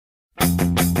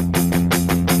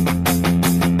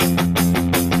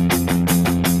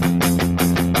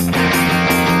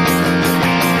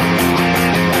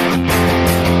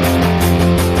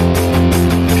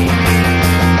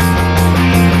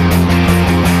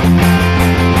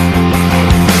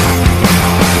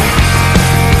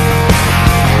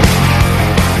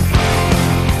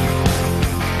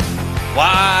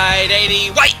Danny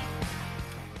White.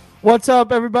 What's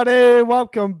up, everybody?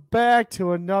 Welcome back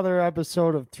to another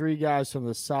episode of Three Guys from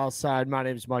the South Side. My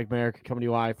name is Mike Merrick, coming to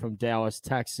you live from Dallas,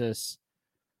 Texas.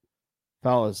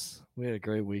 Fellas, we had a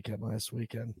great weekend last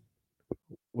weekend.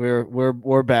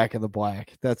 We're back in the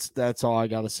black. That's all I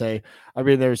gotta say. I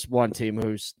mean, there's one team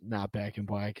who's not back in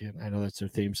black, and I know that's their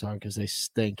theme song because they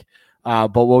stink.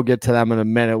 But we'll get to them in a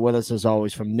minute. With us, as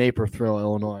always, from Naperville,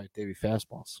 Illinois, Davey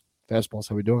Fastballs. Fastballs,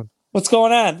 how we doing? What's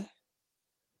going on?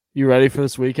 You ready for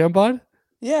this weekend, bud?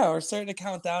 Yeah, we're starting to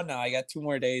count down now. I got 2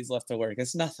 more days left to work.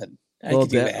 It's nothing. I Little can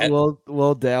do that.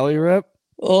 Little dally rip.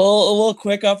 A little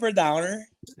quick up or downer.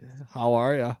 How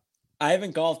are you? I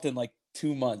haven't golfed in like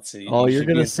 2 months. So you're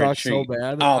gonna suck so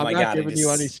bad. Oh I'm my not god!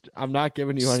 I'm not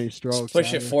giving you any strokes.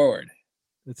 Push it forward.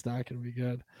 It's not gonna be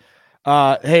good.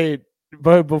 Hey,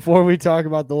 but before we talk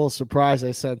about the little surprise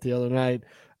I sent the other night,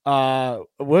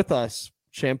 with us,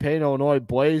 Champaign, Illinois,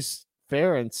 Blaze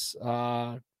Ferentz.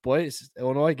 Blaze,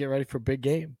 Illinois, get ready for a big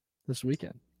game this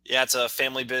weekend. Yeah, it's a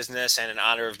family business and in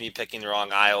honor of me picking the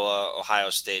wrong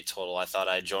Iowa-Ohio State total. I thought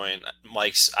I'd join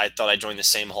the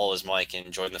same hole as Mike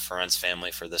and join the Ferentz family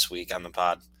for this week on the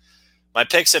pod. My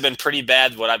picks have been pretty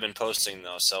bad, what I've been posting,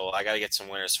 though, so I got to get some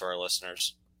winners for our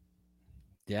listeners.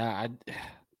 Yeah,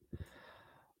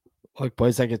 look,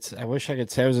 boys, I wish I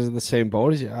could say I was in the same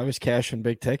boat as you. I was cashing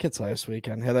big tickets last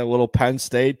weekend. Had that little Penn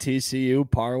State TCU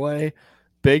parlay,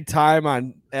 big time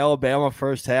on Alabama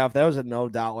first half. That was a no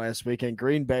doubt last weekend.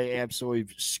 Green Bay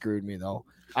absolutely screwed me though.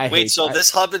 This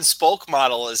hub and spoke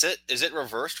model is it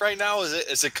reversed right now?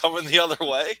 Is it coming the other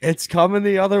way? It's coming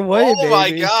the other way. Oh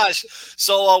baby. My gosh!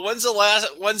 So when's the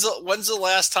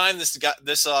last time this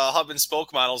hub and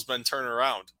spoke model's been turned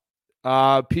around?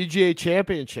 PGA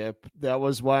Championship. That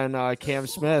was when Cam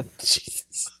Smith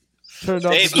turned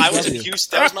up. Dave, I was in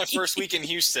Houston. That was my first week in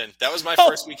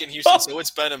Houston. So it's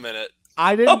been a minute.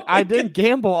 I didn't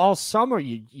gamble all summer.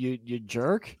 You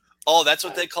jerk. Oh, that's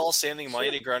what they call sending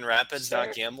money to Grand Rapids,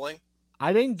 not gambling?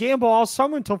 I didn't gamble all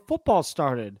summer until football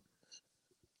started.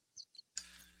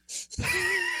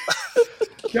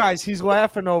 Guys, he's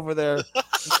laughing over there.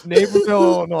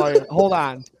 Naperville, Illinois. Hold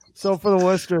on. So for the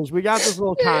listeners, we got this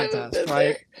little contest,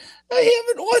 right? I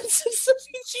haven't won since the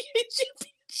PGA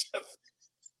Championship.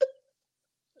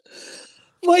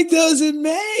 Like that was in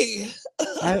May.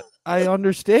 I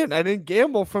understand. I didn't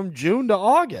gamble from June to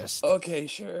August. Okay,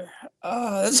 sure.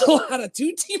 That's a lot of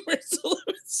 2-teamers to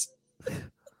lose.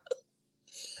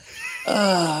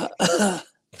 All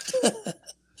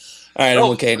right, I'm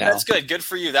okay now. That's good. Good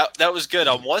for you. That was good.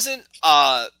 Wasn't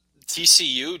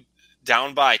TCU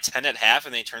down by 10 at half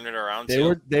and they turned it around?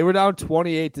 They were down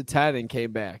 28-10 and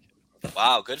came back.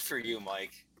 Wow, good for you,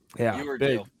 Mike. Yeah, you were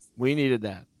big. due. We needed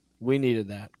that.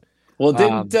 Well,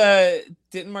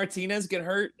 didn't Martinez get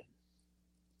hurt?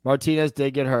 Martinez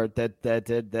did get hurt. That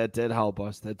did help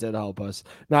us.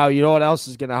 Now, you know what else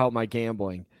is going to help my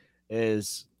gambling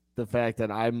is the fact that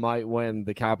I might win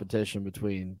the competition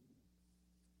between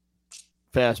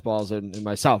Fastballs and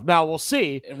myself. Now, we'll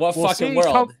see. In what fucking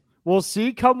world? We'll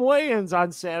see come weigh-ins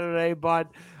on Saturday, but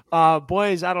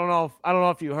boys, I don't know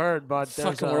if you heard, but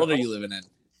what fucking world are you living in?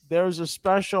 There was a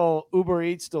special Uber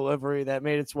Eats delivery that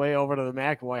made its way over to the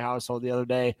McAvoy household the other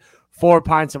day. 4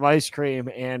 pints of ice cream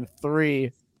and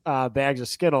 3 bags of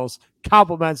Skittles.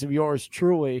 Compliments of yours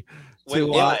truly. Wait,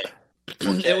 why?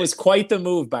 It was quite the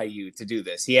move by you to do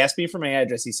this. He asked me for my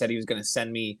address. He said he was going to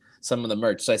send me some of the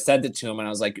merch. So I sent it to him, and I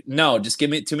was like, no, just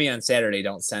give it to me on Saturday.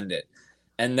 Don't send it.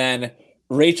 And then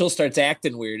Rachel starts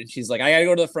acting weird, and she's like, I got to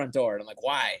go to the front door. And I'm like,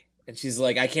 why? And she's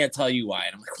like, I can't tell you why.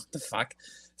 And I'm like, what the fuck?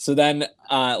 So then,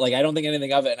 I don't think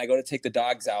anything of it, and I go to take the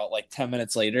dogs out like 10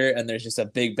 minutes later, and there's just a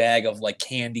big bag of like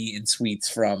candy and sweets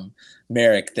from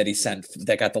Merrick that he sent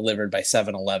that got delivered by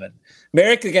 7-Eleven.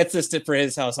 Merrick gets this for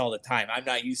his house all the time. I'm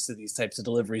not used to these types of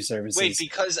delivery services. Wait,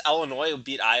 because Illinois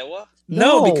beat Iowa?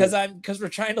 No, because we're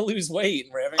trying to lose weight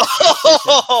and we're having.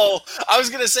 Oh, I was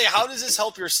gonna say, how does this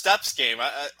help your steps game?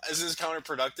 Is this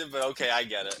counterproductive? But okay, I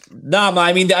get it. No,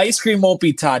 I mean the ice cream won't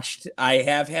be touched. I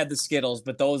have had the Skittles,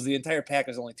 but the entire pack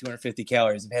is only 250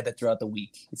 calories. I've had that throughout the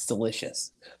week. It's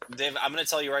delicious. Dave, I'm gonna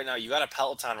tell you right now, you got a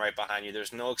Peloton right behind you.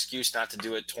 There's no excuse not to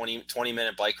do a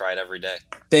 20-minute bike ride every day.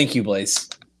 Thank you, Blaze.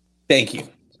 Thank you.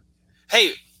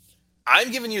 Hey,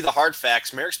 I'm giving you the hard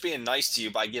facts. Merrick's being nice to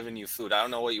you by giving you food. I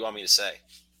don't know what you want me to say.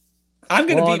 I'm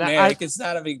going to beat Merrick. It's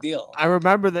not a big deal. I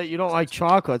remember that you don't like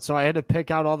chocolate, so I had to pick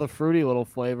out all the fruity little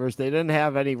flavors. They didn't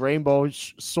have any rainbow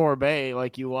sorbet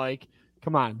like you like.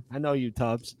 Come on, I know you,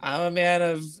 Tubbs. I'm a man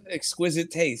of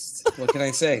exquisite taste. What can I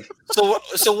say? So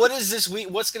what is this week?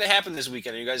 What's going to happen this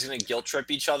weekend? Are you guys going to guilt trip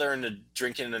each other into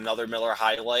drinking another Miller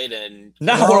High Light? And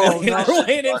No, No, we're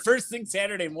weighing in first thing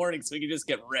Saturday morning, so we can just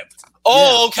get ripped.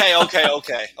 oh,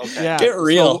 okay. Yeah, Get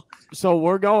real. So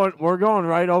we're going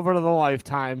right over to the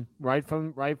Lifetime, right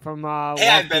from Hey, I've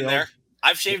been Longfield. there.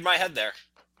 I've shaved my head there.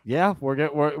 Yeah, we're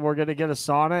gonna get a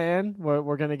sauna in.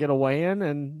 We're gonna get a weigh in,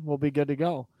 and we'll be good to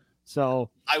go. So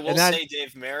I will say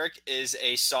Dave Merrick is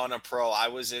a sauna pro. I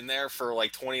was in there for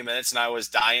like 20 minutes and I was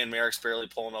dying. Merrick's barely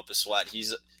pulling up a sweat.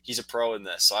 He's a pro in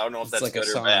this, so I don't know if that's like good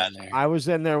or bad. I was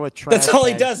in there with trash. That's all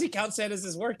he bags. does. He counts that as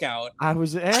his workout. I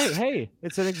was hey,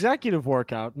 it's an executive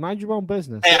workout. Mind your own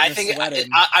business. Hey, I Getting think sweated.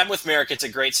 I'm with Merrick. It's a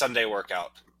great Sunday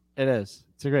workout. It is.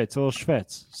 It's a little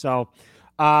schwitz. So,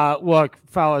 look,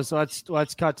 fellas,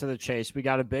 let's cut to the chase. We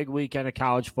got a big weekend of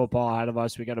college football ahead of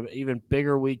us. We got an even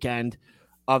bigger weekend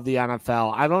of the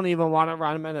NFL. I don't even want to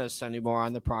reminisce anymore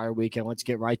on the prior weekend. Let's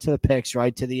get right to the picks,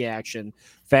 right to the action.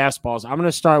 Fastballs. I'm going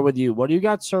to start with you. What do you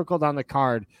got circled on the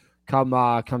card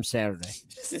come Saturday?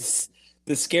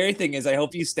 The scary thing is I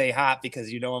hope you stay hot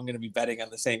because you know I'm going to be betting on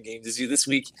the same games as you this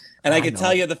week. And I can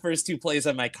tell you the first two plays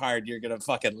on my card, you're going to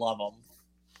fucking love them.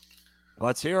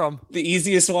 Let's hear them. The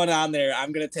easiest one on there,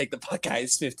 I'm going to take the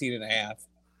Buckeyes 15.5.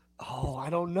 Oh, I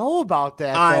don't know about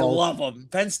that. I though. love them.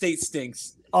 Penn State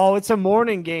stinks. Oh, it's a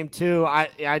morning game too.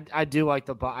 I do like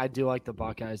the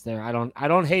Buckeyes there. I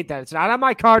don't hate that. It's not on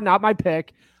my card, not my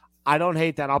pick. I don't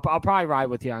hate that. I'll probably ride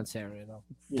with you on Saturday though.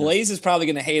 Blaze is probably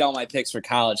going to hate all my picks for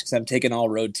college because I'm taking all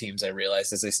road teams. I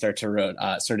realized as I started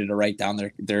to write down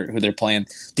who they're playing.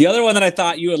 The other one that I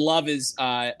thought you would love is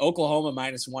Oklahoma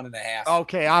 -1.5.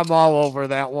 Okay, I'm all over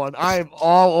that one. I'm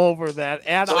all over that.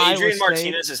 And So Iowa Adrian State.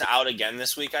 Martinez is out again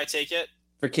this week, I take it?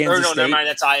 For Kansas Or no, State. never mind.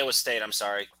 That's Iowa State. I'm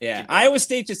sorry. Yeah, Iowa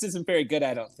State just isn't very good.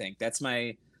 I don't think that's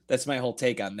my whole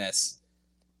take on this.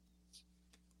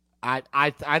 I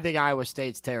think Iowa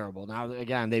State's terrible. Now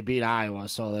again, they beat Iowa,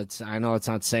 so I know it's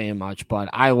not saying much, but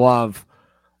I love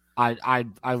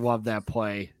that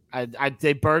play.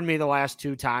 They burned me the last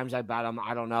two times I bet them.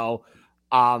 I don't know.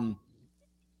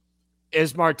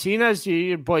 Is Martinez?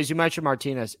 Boys, you mentioned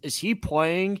Martinez. Is he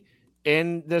playing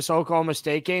in this Oklahoma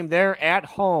State game? They're at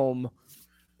home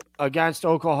against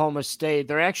Oklahoma State.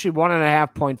 They're actually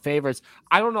 1.5 point favorites.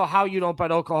 I don't know how you don't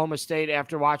bet Oklahoma State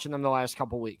after watching them the last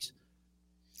couple weeks.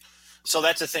 So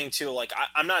that's the thing too. Like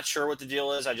I'm not sure what the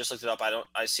deal is. I just looked it up.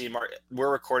 I see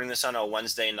we're recording this on a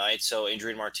Wednesday night, so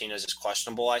Adrian Martinez is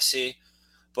questionable. I see,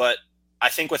 but I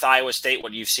think with Iowa State,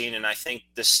 what you've seen, and I think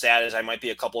the stat is I might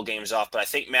be a couple games off, but I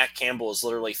think Matt Campbell is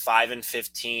literally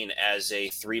 5-15 as a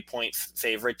 3-point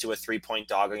favorite to a 3-point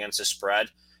dog against the spread,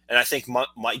 and I think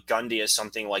Mike Gundy is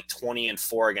something like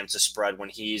 20-4 against the spread when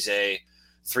he's a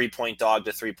 3-point dog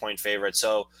to 3-point favorite.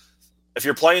 So if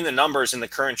you're playing the numbers and the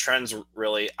current trends,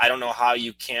 really, I don't know how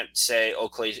you can't say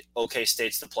OK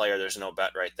State's the player. There's no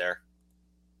bet right there.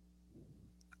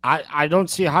 I don't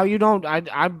see how you don't.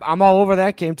 I'm all over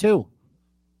that game too.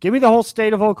 Give me the whole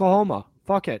state of Oklahoma.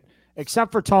 Fuck it.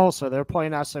 Except for Tulsa. They're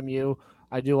playing SMU.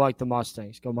 I do like the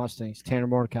Mustangs. Go Mustangs. Tanner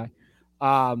Mordecai.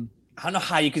 I don't know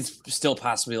how you could still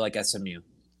possibly like SMU.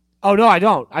 Oh, no, I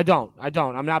don't. I'm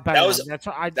not betting.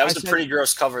 That was a pretty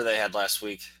gross cover they had last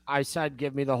week. I said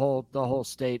give me the whole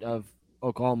state of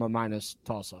Oklahoma minus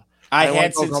Tulsa. I like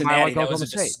had Oklahoma. Cincinnati. I like That was a Oklahoma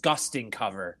State. disgusting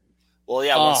cover. Well,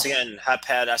 yeah, once again, Hep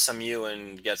had SMU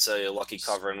and gets a lucky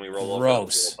cover, and we roll over.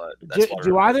 Gross. But that's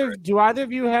Do either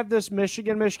of you have this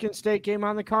Michigan State game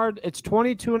on the card? It's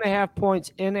 22.5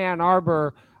 points in Ann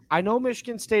Arbor. I know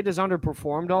Michigan State has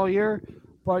underperformed all year,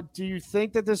 but do you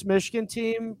think that this Michigan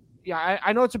team? Yeah,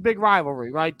 I know it's a big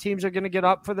rivalry, right? Teams are going to get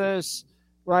up for this,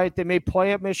 right? They may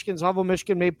play at Michigan's level.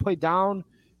 Michigan may play down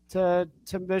to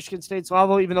Michigan State's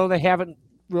level, even though they haven't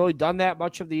really done that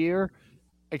much of the year,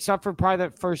 except for probably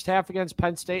that first half against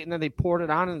Penn State, and then they poured it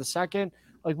on in the second.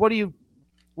 Like, what do you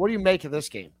make of this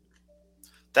game?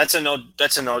 That's a no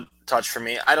touch for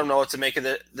me. I don't know what to make of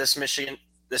this Michigan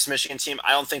team.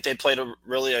 I don't think they played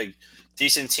a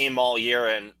decent team all year,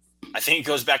 and I think it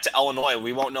goes back to Illinois.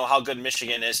 We won't know how good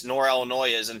Michigan is, nor Illinois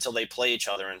is, until they play each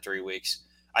other in 3 weeks.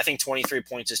 I think 23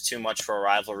 points is too much for a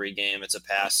rivalry game. It's a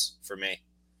pass for me.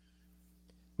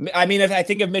 I mean, I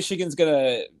think if Michigan's going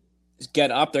to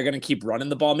get up, they're going to keep running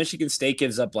the ball. Michigan State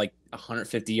gives up like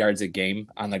 150 yards a game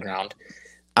on the ground.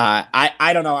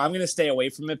 I don't know. I'm going to stay away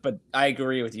from it, but I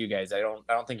agree with you guys. I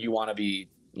don't think you want to be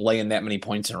laying that many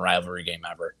points in a rivalry game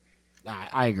ever.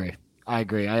 I agree.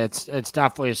 It's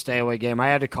definitely a stay away game. I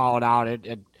had to call it out.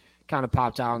 It kind of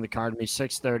popped out on the card to me.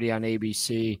 6:30 on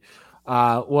ABC.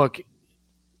 Look,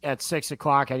 at 6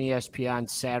 o'clock on ESPN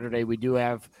Saturday, we do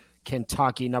have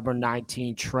Kentucky, number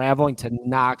 19, traveling to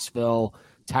Knoxville,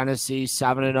 Tennessee,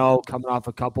 7-0, coming off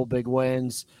a couple big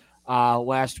wins.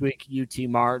 Last week, UT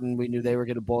Martin, we knew they were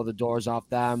going to blow the doors off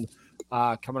them.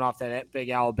 Coming off that big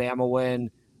Alabama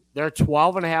win. They're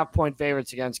 12.5-point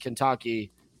favorites against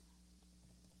Kentucky.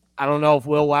 I don't know if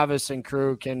Will Levis and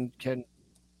crew can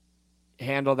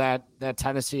handle that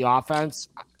Tennessee offense.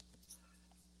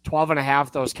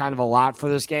 12.5, though, is kind of a lot for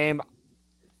this game.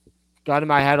 Gun in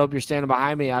my head, hope you're standing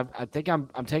behind me. I think I'm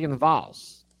taking the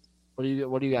Vols. What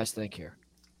do you guys think here?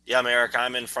 Yeah, Merrick,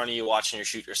 I'm in front of you watching you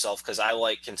shoot yourself because I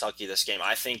like Kentucky this game.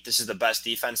 I think this is the best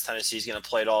defense Tennessee's going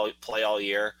to play all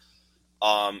year.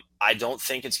 I don't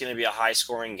think it's going to be a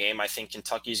high-scoring game. I think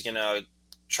Kentucky's going to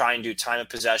try and do time of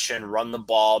possession, run the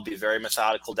ball, be very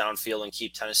methodical downfield, and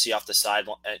keep Tennessee on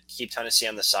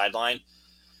the sideline.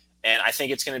 And I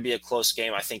think it's going to be a close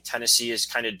game. I think Tennessee is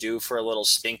kind of due for a little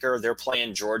stinker. They're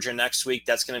playing Georgia next week.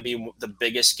 That's going to be the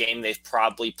biggest game they've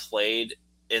probably played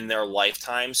in their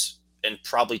lifetimes in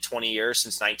probably 20 years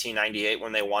since 1998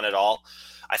 when they won it all.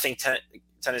 I think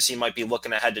Tennessee might be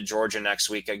looking ahead to Georgia next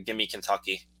week. Give me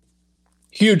Kentucky.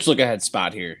 Huge look ahead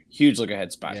spot here.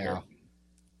 Here.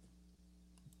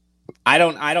 I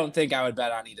don't think I would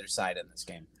bet on either side in this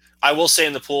game. I will say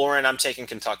in the pool we're in, I'm taking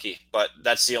Kentucky, but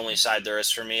that's the only side there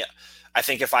is for me. I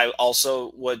think if I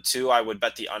also would too, I would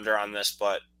bet the under on this,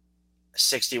 but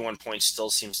 61 points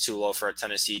still seems too low for a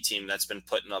Tennessee team that's been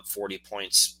putting up 40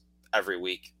 points every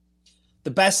week. The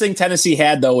best thing Tennessee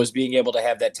had, though, was being able to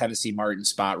have that Tennessee Martin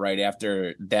spot right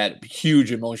after that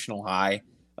huge emotional high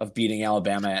of beating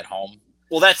Alabama at home.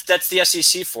 Well, that's the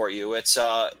SEC for you. It's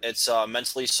a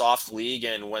mentally soft league,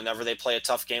 and whenever they play a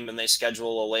tough game and they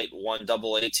schedule a late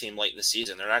 1AA team late in the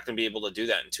season, they're not going to be able to do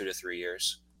that in 2 to 3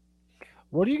 years.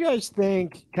 What do you guys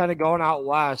think kind of going out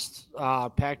west,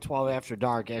 Pac-12 after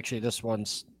dark? Actually, this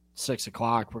one's 6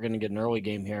 o'clock. We're going to get an early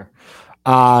game here.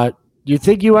 Do you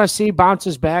think USC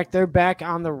bounces back? They're back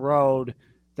on the road.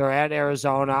 They're at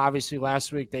Arizona. Obviously,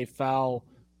 last week they fell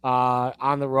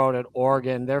on the road at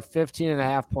Oregon. They're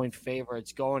 15.5-point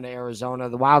favorites going to Arizona.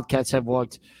 The Wildcats have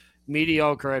looked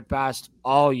mediocre at best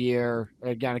all year.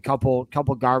 Again, a couple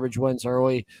garbage wins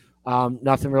early.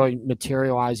 Nothing really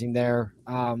materializing there.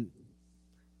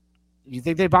 You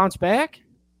think they bounce back?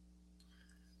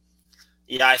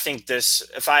 Yeah, I think this,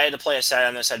 if I had to play a side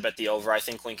on this, I'd bet the over. I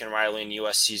think Lincoln Riley and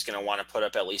USC is going to want to put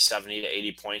up at least 70 to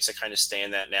 80 points to kind of stay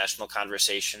in that national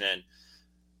conversation. And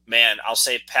man, I'll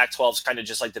say Pac-12 is kind of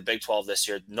just like the Big 12 this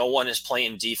year. No one is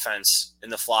playing defense in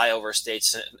the flyover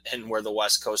states and where the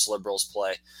West Coast liberals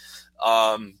play.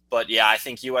 But yeah, I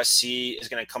think USC is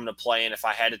going to come to play. And if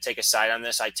I had to take a side on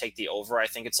this, I'd take the over. I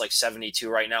think it's like 72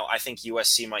 right now. I think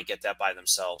USC might get that by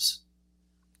themselves.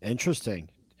 Interesting.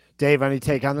 Dave, any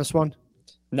take on this one?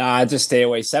 Nah, just stay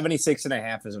away.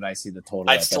 76.5 is what I see the total.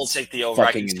 I'd still take the over.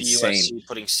 I can see insane. USC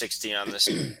putting 60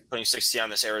 on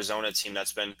this Arizona team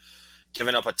that's been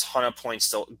giving up a ton of points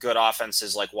to good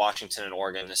offenses like Washington and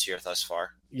Oregon this year thus far.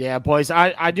 Yeah, boys,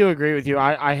 I do agree with you.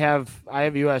 I have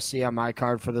USC on my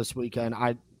card for this weekend.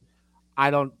 I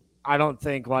don't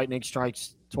think Lightning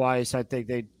strikes twice. I think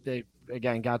they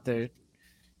again got their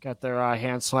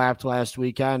hand slapped last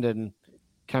weekend and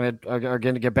kind of are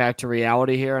going to get back to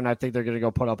reality here, and I think they're going to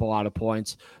go put up a lot of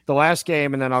points. The last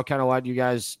game, and then I'll kind of let you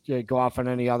guys go off on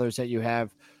any others that you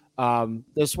have.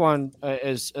 This one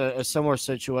is a similar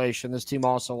situation. This team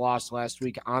also lost last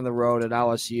week on the road at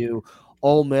LSU.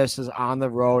 Ole Miss is on the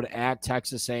road at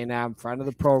Texas A&M. Friend of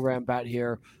the program bet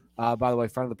here. By the way,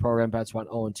 friend of the program bets went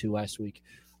 0-2 last week.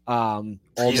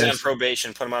 He's on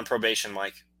probation. Put him on probation,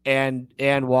 Mike. And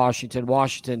Washington.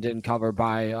 Washington didn't cover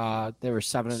by they were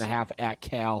 7.5 at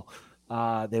Cal.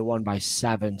 They won by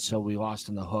 7, so we lost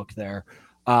in the hook there.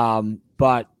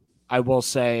 But I will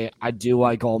say I do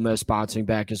like Ole Miss bouncing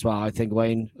back as well. I think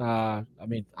Lane.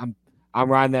 I'm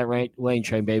riding that Lane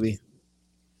train, baby.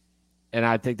 And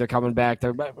I think they're coming back.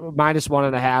 They're minus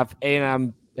 1.5.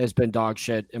 A&M has been dog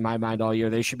shit in my mind all year.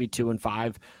 They should be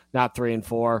 2-5, not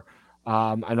 3-4.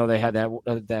 I know they had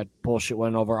that bullshit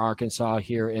win over Arkansas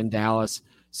here in Dallas.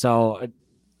 So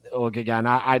look again.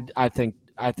 I think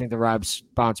the Rebs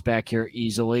bounce back here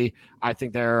easily. I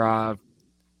think they're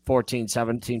 14,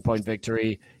 17-point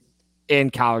victory in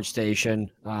College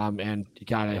Station. And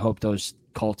God, I hope those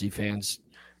Colty fans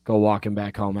go walking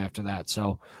back home after that.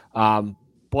 So,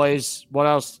 Blaze, what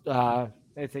else?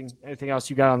 Anything else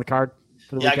you got on the card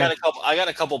for the weekend? I got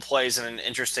a couple plays and an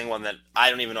interesting one that I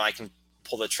don't even know I can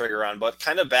pull the trigger on, but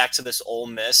kind of back to this Ole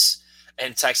Miss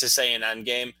and Texas A&M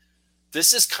game.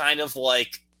 This is kind of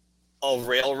like a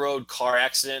railroad car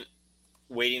accident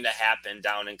waiting to happen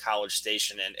down in College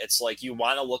Station, and it's like you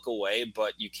want to look away,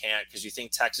 but you can't because you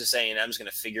think Texas A&M is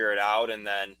going to figure it out, and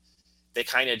then they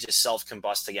kind of just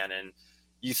self-combust again. And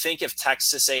you think if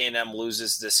Texas A&M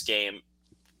loses this game,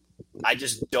 I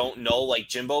just don't know. Like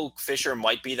Jimbo Fisher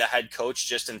might be the head coach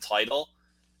just in title,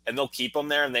 and they'll keep him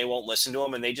there, and they won't listen to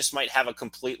him, and they just might have a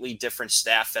completely different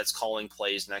staff that's calling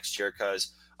plays next year because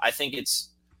I think it's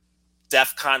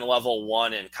DEFCON level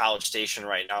 1 in College Station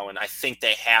right now, and I think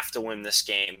they have to win this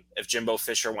game if Jimbo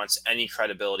Fisher wants any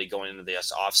credibility going into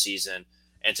this offseason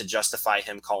and to justify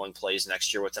him calling plays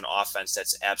next year with an offense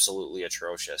that's absolutely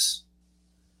atrocious.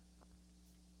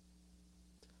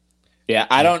 Yeah,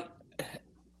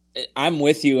 I'm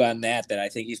with you on that I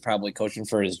think he's probably coaching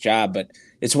for his job, but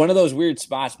it's one of those weird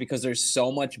spots because there's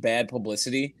so much bad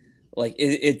publicity. Like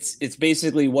it's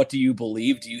basically, what do you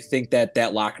believe? Do you think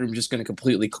that locker room is just going to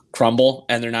completely crumble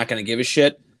and they're not going to give a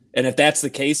shit? And if that's the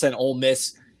case, then Ole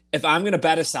Miss, if I'm going to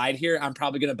bet a side here, I'm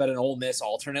probably going to bet an Ole Miss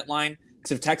alternate line.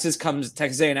 Because if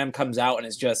Texas A&M comes out and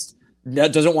is just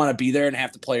doesn't want to be there and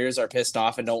half the players are pissed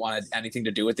off and don't want anything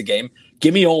to do with the game,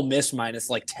 give me Ole Miss minus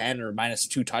like 10 or minus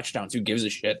 2 touchdowns. Who gives a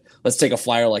shit? Let's take a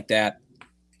flyer like that.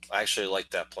 I actually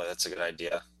like that play. That's a good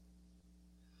idea.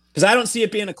 Because I don't see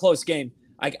it being a close game.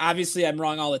 Like, obviously, I'm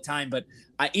wrong all the time, but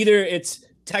either it's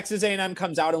Texas A&M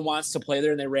comes out and wants to play there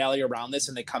and they rally around this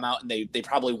and they come out and they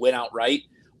probably win outright,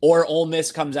 or Ole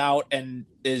Miss comes out and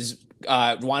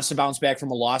wants to bounce back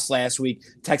from a loss last week.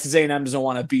 Texas A&M doesn't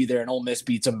want to be there and Ole Miss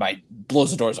beats them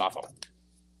blows the doors off them.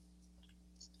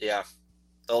 Yeah,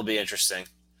 that'll be interesting.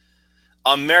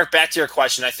 Merrick, back to your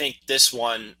question. I think this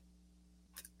one,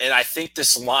 and I think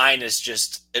this line is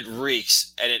just, it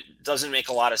reeks and it doesn't make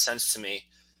a lot of sense to me.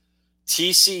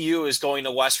 TCU is going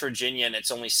to West Virginia, and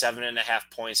it's only 7.5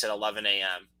 points at 11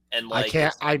 a.m. And like,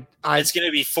 it's going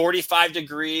to be 45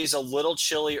 degrees, a little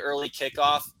chilly early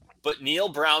kickoff. But Neil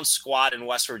Brown's squad in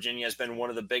West Virginia has been one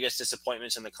of the biggest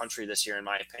disappointments in the country this year, in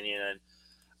my opinion. And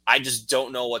I just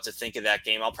don't know what to think of that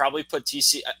game. I'll probably put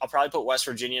West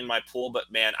Virginia in my pool, but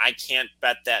man, I can't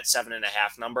bet that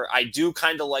 7.5 number. I do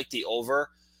kind of like the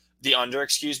under,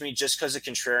 just because of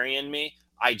contrarian me.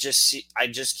 I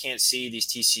just can't see these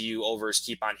TCU overs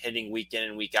keep on hitting week in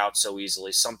and week out so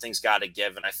easily. Something's got to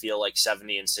give, and I feel like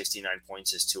 70 and 69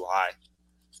 points is too high.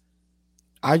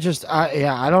 I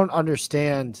don't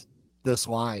understand this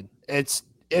line. It's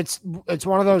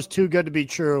one of those too good to be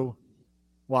true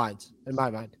lines in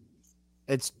my mind.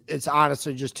 It's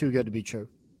honestly just too good to be true.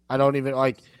 I don't even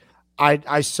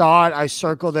I saw it, I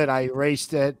circled it, I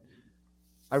erased it.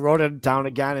 I wrote it down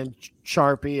again in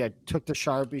Sharpie. I took the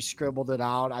Sharpie, scribbled it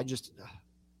out. I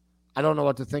don't know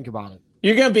what to think about it.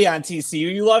 You're going to be on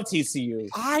TCU. You love TCU.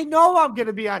 I know I'm going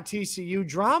to be on TCU.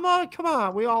 Drama? Come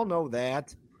on. We all know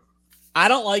that. I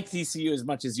don't like TCU as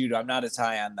much as you do. I'm not as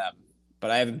high on them,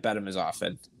 but I haven't bet them as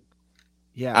often.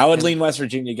 Yeah. I would lean West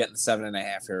Virginia getting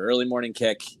 7.5 here. Early morning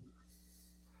kick.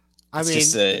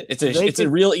 It's a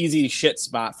real easy shit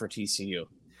spot for TCU.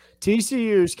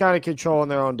 TCU is kind of controlling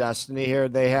their own destiny here.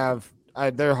 They have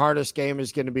their hardest game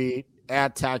is going to be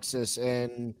at Texas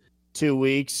in 2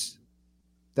 weeks.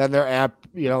 Then they're at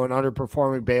an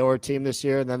underperforming Baylor team this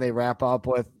year, and then they wrap up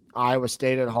with Iowa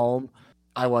State at home.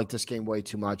 I like this game way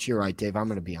too much. You're right, Dave. I'm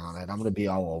going to be on it. I'm going to be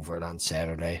all over it on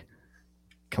Saturday.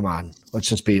 Come on, let's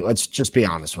just be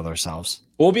honest with ourselves.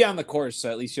 We'll be on the course,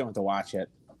 so at least you don't have to watch it.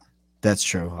 That's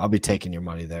true. I'll be taking your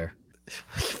money there.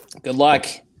 Good luck.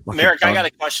 Merrick, I got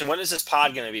a question. When is this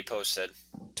pod going to be posted?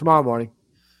 Tomorrow morning.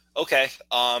 Okay.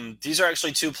 These are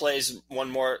actually two plays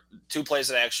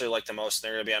that I actually like the most.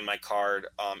 They're going to be on my card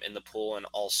in the pool and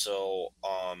also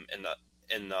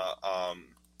in the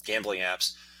gambling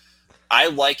apps. I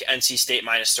like NC State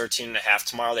minus 13.5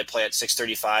 tomorrow. They play at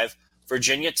 6:35.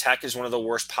 Virginia Tech is one of the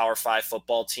worst Power 5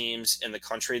 football teams in the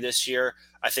country this year.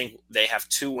 I think they have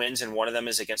 2 wins, and one of them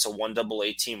is against a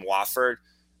 1AA team, Wofford,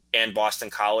 and Boston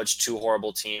College, 2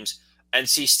 horrible teams.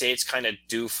 NC State's kind of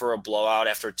due for a blowout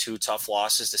after 2 tough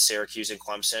losses to Syracuse and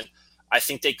Clemson. I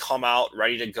think they come out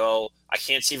ready to go. I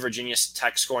can't see Virginia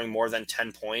Tech scoring more than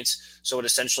 10 points. So what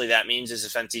essentially that means is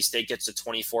if NC State gets to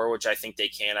 24, which I think they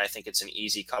can, I think it's an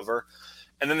easy cover.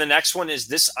 And then the next one is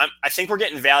this. I think we're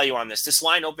getting value on this. This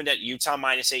line opened at Utah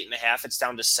minus 8.5. It's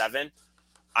down to 7.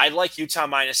 I like Utah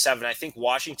minus 7. I think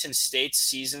Washington State's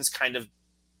season's kind of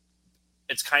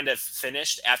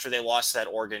finished after they lost that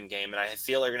Oregon game, and I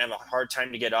feel they're going to have a hard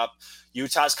time to get up.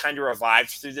 Utah's kind of revived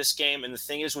through this game, and the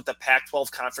thing is with the Pac-12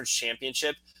 Conference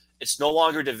Championship, it's no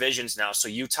longer divisions now, so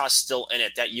Utah's still in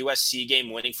it. That USC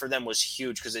game winning for them was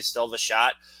huge because they still have a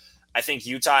shot. I think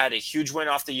Utah had a huge win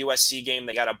off the USC game.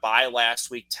 They got a bye last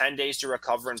week, 10 days to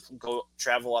recover and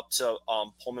travel up to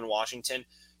Pullman, Washington.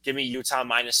 Give me Utah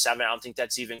 -7. I don't think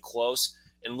that's even close.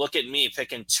 And look at me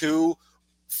picking two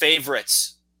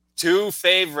favorites.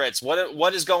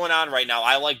 What is going on right now?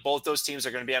 I like both those teams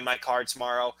are going to be on my card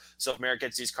tomorrow. So if Merrick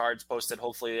gets these cards posted,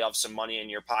 hopefully you'll have some money in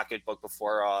your pocketbook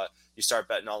before you start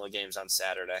betting all the games on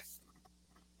Saturday.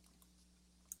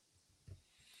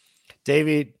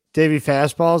 Davey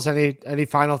fastballs. Any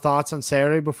final thoughts on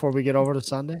Saturday before we get over to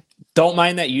Sunday? Don't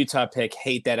mind that Utah pick.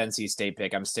 Hate that NC State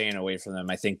pick. I'm staying away from them.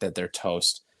 I think that they're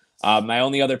toast. My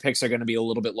only other picks are going to be a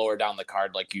little bit lower down the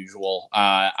card like usual.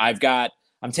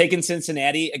 I'm taking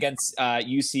Cincinnati against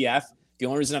UCF. The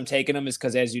only reason I'm taking them is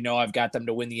because, as you know, I've got them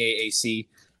to win the AAC.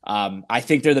 I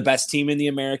think they're the best team in the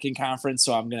American Conference,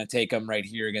 so I'm going to take them right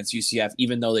here against UCF,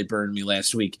 even though they burned me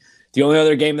last week. The only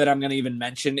other game that I'm going to even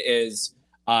mention is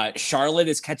Charlotte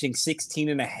is catching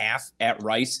 16.5 at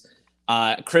Rice.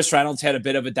 Chris Reynolds had a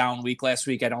bit of a down week last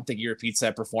week. I don't think he repeats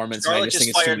that performance. Charlotte I just think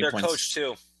just it's too fired many their points. coach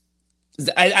too.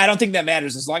 I don't think that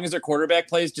matters. As long as their quarterback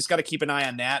plays, just got to keep an eye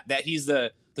on that. That he's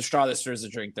the straw that stirs the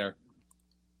drink there.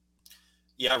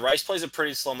 Yeah, Rice plays a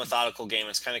pretty slow, methodical game.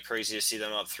 It's kind of crazy to see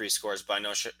them up 3 scores, but I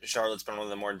know Charlotte's been one of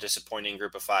the more disappointing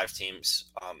group of 5 teams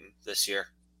this year.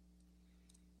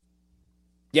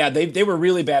 Yeah, they were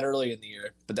really bad early in the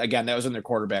year, but again, that was when their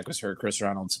quarterback was hurt, Chris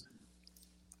Reynolds.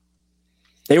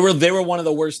 They were one of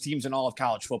the worst teams in all of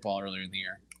college football earlier in the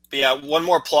year. But yeah, one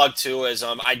more plug too is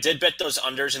I did bet those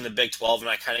unders in the Big 12, and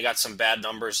I kind of got some bad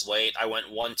numbers late. I went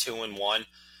 1-2-1,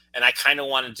 and I kind of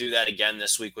want to do that again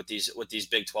this week with these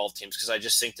Big 12 teams because I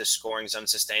just think the scoring is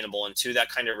unsustainable. And 2 that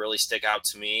kind of really stick out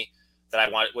to me that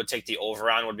I would take the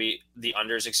over on would be the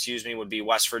unders. Would be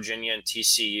West Virginia and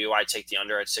TCU. I take the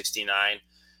under at 69.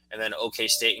 And then OK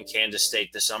State and Kansas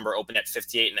State, this number opened at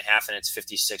 58.5, and it's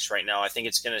 56 right now. I think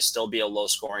it's going to still be a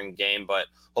low-scoring game, but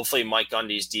hopefully Mike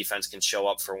Gundy's defense can show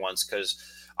up for once because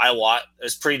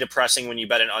it's pretty depressing when you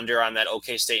bet an under on that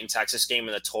OK State and Texas game,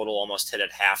 and the total almost hit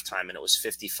at halftime, and it was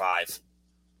 55.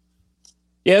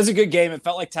 Yeah, it was a good game. It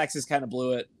felt like Texas kind of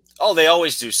blew it. Oh, they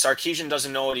always do. Sarkisian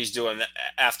doesn't know what he's doing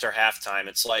after halftime.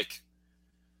 It's like,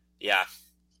 yeah.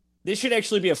 This should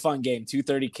actually be a fun game.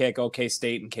 2:30 kick, OK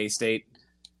State and K-State.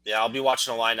 Yeah, I'll be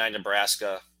watching Illini,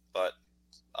 Nebraska, but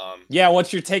yeah,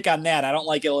 what's your take on that? I don't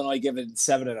like Illinois giving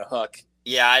 7 and a hook.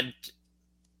 Yeah,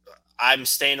 I'm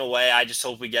staying away. I just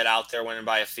hope we get out there, winning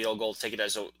by a field goal, take it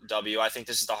as a W. I think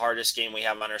this is the hardest game we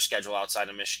have on our schedule outside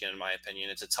of Michigan, in my opinion.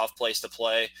 It's a tough place to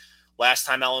play. Last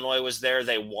time Illinois was there,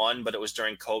 they won, but it was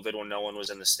during COVID when no one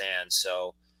was in the stands.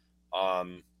 So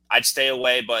I'd stay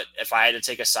away, but if I had to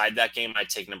take a side that game, I'd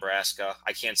take Nebraska.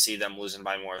 I can't see them losing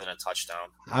by more than a touchdown.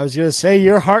 I was going to say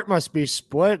your heart must be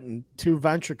split and 2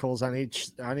 ventricles on each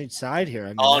side here.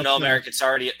 I mean, no, Merrick, it's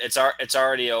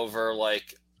already over.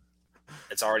 Like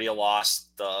it's already a loss.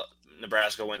 The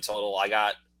Nebraska win total. I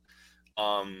got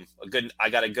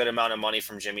a good amount of money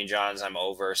from Jimmy John's. I'm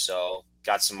over, so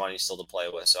got some money still to play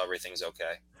with, so everything's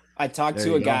okay. I talked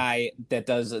to a guy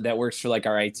that works for like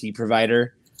our IT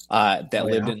provider. That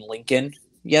lived in Lincoln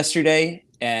yesterday,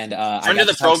 and friend of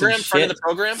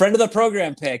the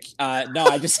program pick. No,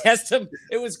 I just asked him.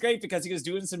 It was great because he was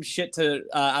doing some shit to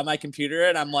on my computer,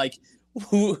 and I'm like,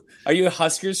 "Who are you, a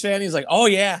Huskers fan?" He's like, "Oh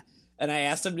yeah." And I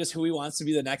asked him just who he wants to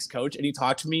be the next coach, and he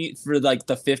talked to me for like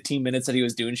the 15 minutes that he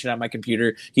was doing shit on my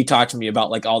computer. He talked to me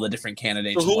about like all the different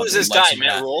candidates. So who was this guy,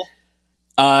 Matt Rule?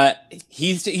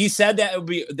 He said that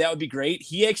would be great.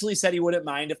 He actually said he wouldn't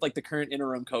mind if like the current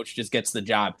interim coach just gets the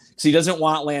job because he doesn't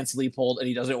want Lance Leipold and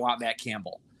he doesn't want Matt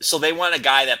Campbell. So they want a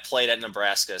guy that played at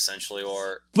Nebraska essentially,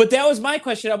 But that was my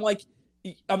question. I'm like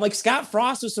Scott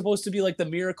Frost was supposed to be like the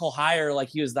miracle hire, like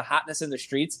he was the hotness in the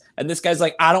streets, and this guy's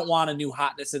like, I don't want a new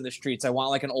hotness in the streets. I want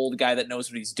like an old guy that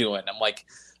knows what he's doing. I'm like,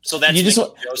 so that's you just.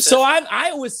 So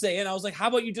I was saying, I was like, how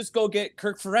about you just go get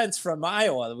Kirk Ferentz from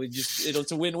Iowa?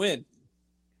 It's a win-win.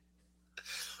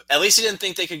 At least he didn't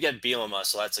think they could get Bielema,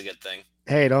 so that's a good thing.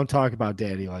 Hey, don't talk about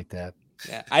Daddy like that.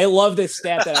 Yeah, I love this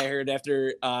stat that I heard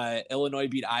after Illinois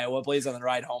beat Iowa. Plays on the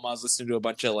ride home. I was listening to a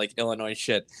bunch of like Illinois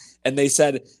shit, and they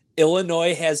said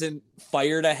Illinois hasn't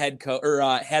fired a head coach or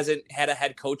hasn't had a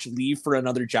head coach leave for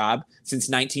another job since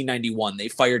 1991. They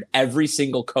fired every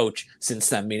single coach since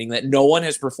then, meaning that no one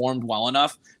has performed well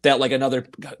enough that like another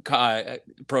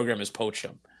program has poached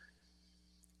them.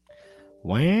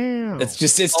 Wow. It's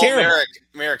terrible.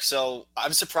 Merrick, so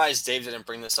I'm surprised Dave didn't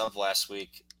bring this up last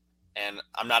week, and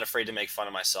I'm not afraid to make fun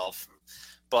of myself.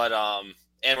 But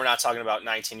and we're not talking about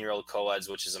 19-year-old co-eds,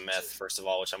 which is a myth, first of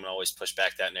all, which I'm going to always push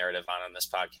back that narrative on this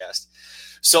podcast.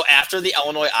 So after the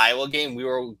Illinois-Iowa game, we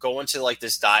were going to like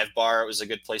this dive bar. It was a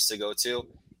good place to go to.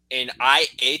 And I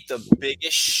ate the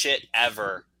biggest shit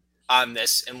ever on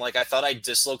this. And like, I thought I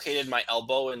dislocated my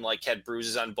elbow and like had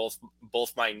bruises on both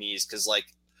both my knees because, like,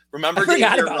 I remember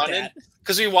forgot Dave, about running that.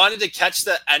 because we wanted to catch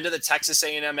the end of the Texas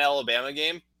A&M Alabama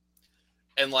game,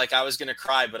 and like I was gonna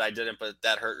cry, but I didn't. But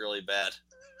that hurt really bad.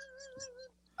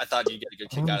 I thought you'd get a good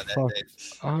kick out of that,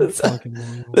 Dave. I'm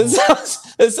fucking.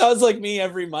 This sounds like me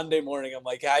every Monday morning. I'm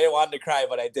like, I wanted to cry,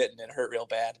 but I didn't. It hurt real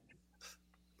bad.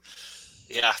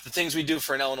 Yeah, the things we do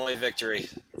for an Illinois victory,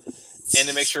 and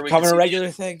to make sure we Becoming can a regular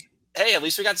thing. Hey, at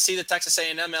least we got to see the Texas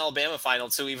A&M Alabama final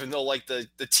too, even though like the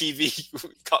TV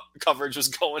coverage was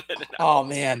going in and out. Oh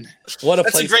man, what a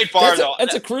That's place! a great bar, though.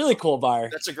 That's a really cool bar.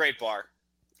 That's a great bar.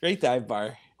 Great dive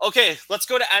bar. Okay, let's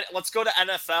go to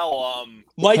NFL.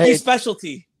 Mikey's Hey.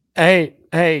 specialty.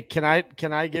 Hey, can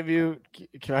I give you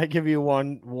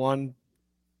one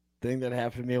thing that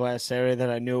happened to me last Saturday that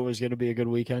I knew it was going to be a good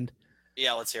weekend?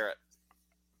 Yeah, let's hear it.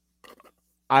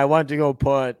 I went to go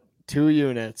put 2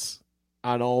 units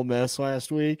on Ole Miss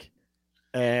last week,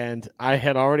 and I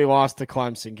had already lost the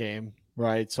Clemson game,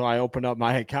 right? So I opened up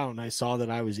my account and I saw that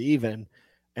I was even,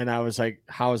 and I was like,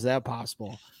 how is that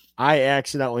possible? I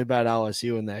accidentally bet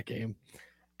LSU in that game,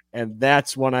 and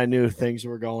that's when I knew things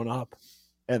were going up,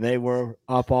 and they were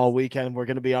up all weekend. We're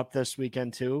going to be up this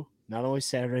weekend too, not only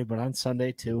Saturday, but on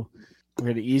Sunday too. We're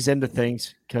going to ease into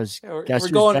things because guess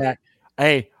who's back?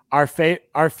 Hey, our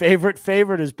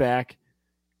favorite is back.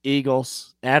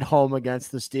 Eagles at home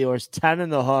against the Steelers, 10 in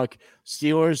the hook.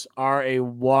 Steelers are a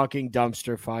walking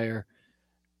dumpster fire.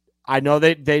 I know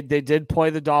they did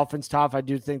play the Dolphins tough. I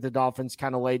do think the Dolphins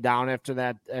kind of laid down after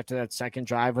that second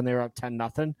drive when they were up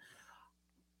 10-0.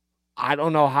 I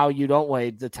don't know how you don't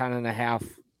lay the 10.5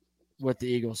 with the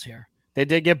Eagles here. They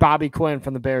did get Bobby Quinn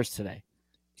from the Bears today.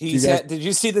 Did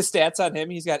you see the stats on him?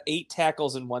 He's got 8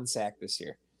 tackles and 1 sack this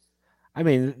year. I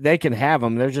mean, they can have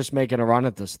them. They're just making a run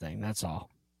at this thing. That's all.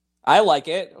 I like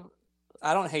it.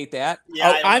 I don't hate that.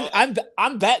 Yeah,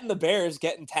 I'm betting the Bears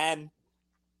getting 10.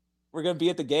 We're gonna be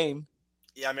at the game.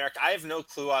 Yeah, Merrick, I have no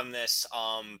clue on this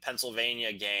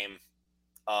Pennsylvania game.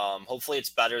 Hopefully it's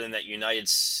better than that United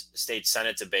States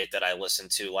Senate debate that I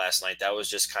listened to last night. That was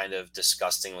just kind of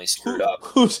disgustingly screwed up.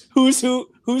 Who's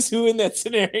who in that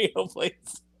scenario, please?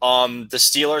 The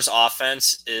Steelers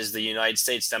offense is the United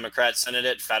States Democrat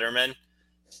candidate Fetterman.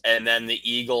 And then the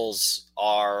Eagles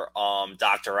are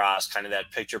Dr. Oz, kind of that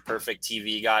picture-perfect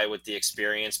TV guy with the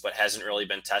experience, but hasn't really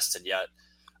been tested yet.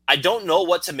 I don't know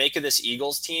what to make of this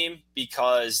Eagles team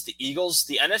because the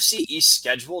NFC East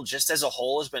schedule just as a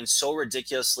whole has been so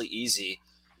ridiculously easy.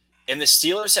 And the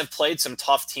Steelers have played some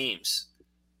tough teams.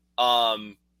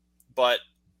 But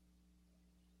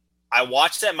I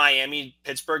watched that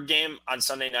Miami-Pittsburgh game on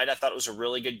Sunday night. I thought it was a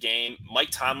really good game.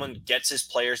 Mike Tomlin gets his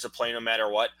players to play no matter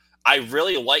what. I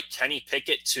really like Kenny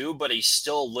Pickett too, but he's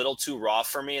still a little too raw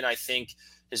for me, and I think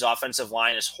his offensive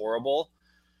line is horrible.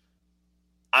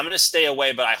 I'm going to stay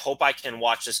away, but I hope I can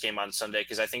watch this game on Sunday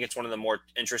because I think it's one of the more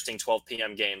interesting 12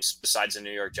 p.m. games besides the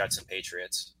New York Jets and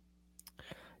Patriots.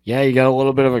 Yeah, you got a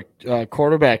little bit of a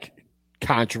quarterback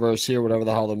controversy or whatever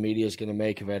the hell the media is going to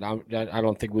make of it. I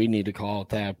don't think we need to call it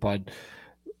that, but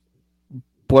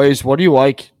boys, what do you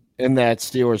like in that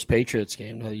Steelers-Patriots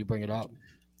game now that you bring it up?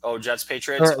 Oh,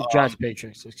 Jets-Patriots?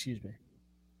 Jets-Patriots, excuse me.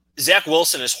 Zach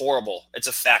Wilson is horrible. It's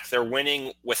a fact. They're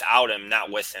winning without him,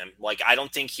 not with him. Like, I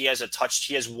don't think he has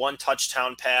He has 1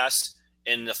 touchdown pass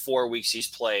in the 4 weeks he's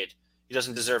played. He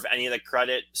doesn't deserve any of the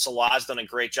credit. Salah's done a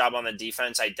great job on the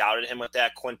defense. I doubted him with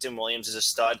that. Quentin Williams is a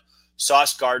stud.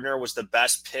 Sauce Gardner was the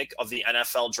best pick of the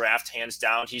NFL draft, hands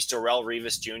down. He's Darrelle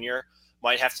Revis Jr.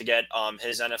 Might have to get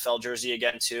his NFL jersey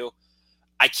again, too.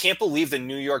 I can't believe the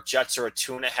New York Jets are a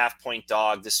 2.5-point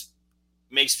dog. This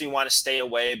makes me want to stay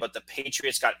away, but the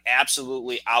Patriots got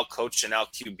absolutely out-coached and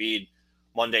out-QB'd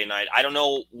Monday night. I don't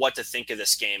know what to think of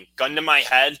this game. Gun to my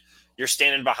head, you're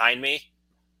standing behind me.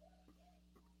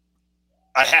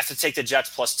 I have to take the Jets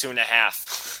plus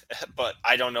 2.5, but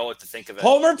I don't know what to think of it.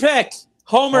 Homer pick.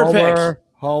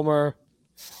 Homer.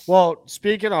 Well,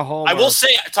 speaking of Homer, I will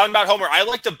say, talking about Homer, I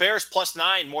like the Bears plus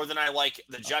 9 more than I like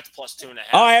the Jets plus 2.5.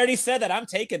 Oh, I already said that. I'm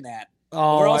taking that.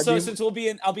 Oh, We're also since I'll be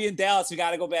in Dallas, we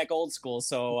got to go back old school.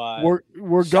 So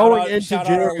we're going into shout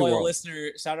out our Jerry loyal World.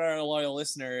 listener. Shout out our loyal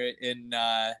listener in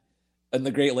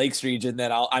the Great Lakes region.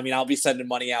 That I'll be sending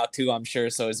money out too. I'm sure.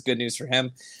 So it's good news for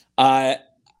him.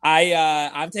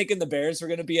 I'm taking the Bears. We're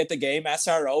going to be at the game.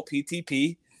 SRO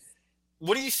PTP.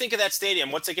 What do you think of that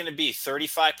stadium? What's it going to be?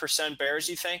 35% Bears,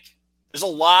 you think? There's a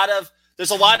lot of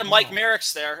Mike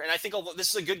Merricks there, and I think this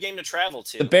is a good game to travel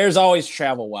to. The Bears always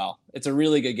travel well. It's a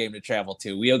really good game to travel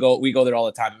to. We go there all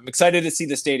the time. I'm excited to see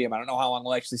the stadium. I don't know how long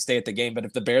we'll actually stay at the game, but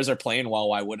if the Bears are playing well,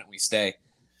 why wouldn't we stay?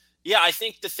 Yeah, I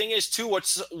think the thing is too.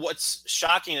 What's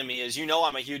shocking to me is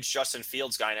I'm a huge Justin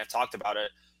Fields guy, and I've talked about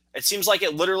it. It seems like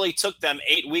it literally took them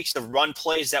 8 weeks to run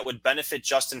plays that would benefit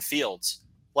Justin Fields.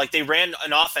 Like they ran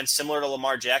an offense similar to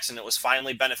Lamar Jackson. It was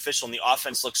finally beneficial, and the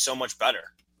offense looks so much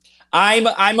better. I'm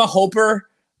a hoper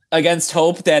against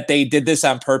hope that they did this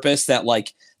on purpose, that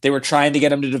like they were trying to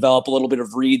get him to develop a little bit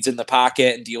of reads in the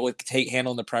pocket and deal with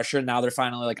handling the pressure. And now they're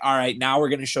finally like, all right, now we're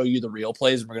going to show you the real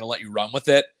plays and we're going to let you run with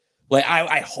it. Like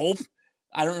I hope.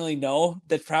 I don't really know.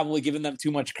 That's probably giving them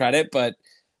too much credit, but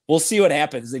we'll see what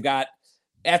happens. They've got,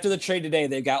 after the trade today,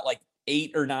 they've got like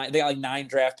 8 or 9. They got like 9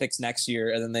 draft picks next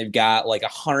year, and then they've got like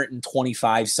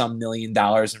 $125 some million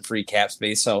in free cap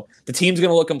space. So the team's going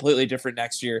to look completely different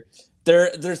next year.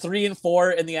 They're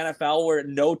 3-4 in the NFL, where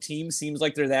no team seems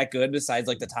like they're that good besides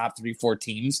like the top 3-4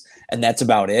 teams, and that's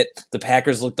about it. The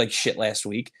Packers looked like shit last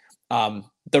week. The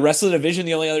rest of the division,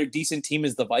 the only other decent team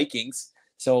is the Vikings.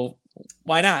 So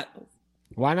why not?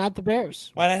 Why not the Bears?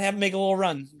 Why not have them make a little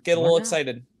run? Get a little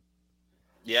excited.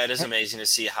 Yeah, it is amazing to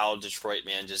see how Detroit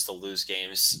manages to lose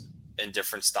games in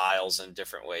different styles and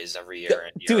different ways every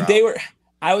year. Dude,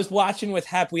 I was watching with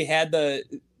Hep. We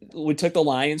took the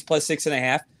Lions plus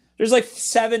 6.5. There's like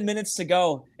 7 minutes to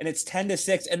go, and it's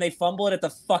 10-6, and they fumble it at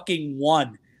the fucking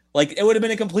 1. Like, it would have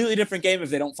been a completely different game if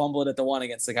they don't fumble it at the 1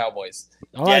 against the Cowboys.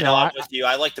 Oh, yeah, no, I'm with you.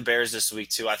 I like the Bears this week,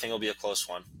 too. I think it'll be a close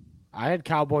one. I had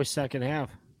Cowboys second half.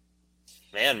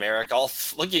 Man, Merrick,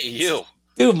 look at you.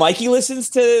 Dude, Mikey listens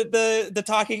to the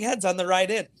talking heads on the ride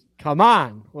in. Come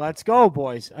on. Let's go,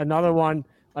 boys. Another one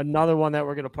that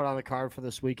we're going to put on the card for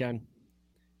this weekend.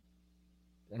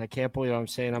 And I can't believe I'm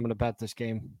saying I'm going to bet this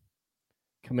game.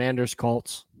 Commanders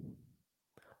Colts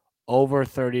over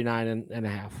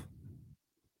 39.5.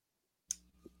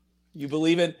 You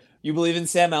believe in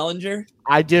Sam Ehlinger?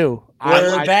 I do.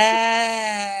 We're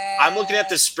back. I'm looking at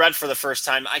this spread for the first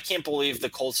time. I can't believe the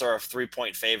Colts are a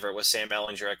 3-point favorite with Sam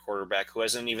Ehlinger at quarterback, who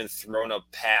hasn't even thrown a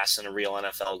pass in a real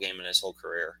NFL game in his whole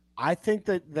career. I think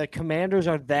that the Commanders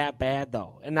are that bad,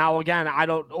 though. And now, again, I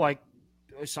don't like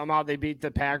somehow they beat the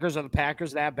Packers. Are the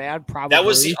Packers that bad? Probably. That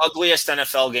was the ugliest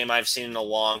NFL game I've seen in a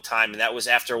long time, and that was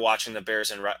after watching the Bears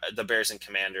and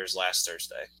Commanders last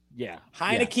Thursday. Yeah,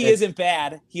 Heineke isn't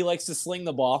bad. He likes to sling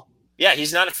the ball. Yeah,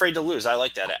 he's not afraid to lose. I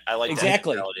like that. I like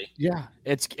exactly. that mentality. Yeah,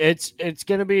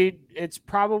 it's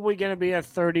probably gonna be a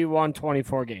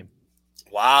 31-24 game.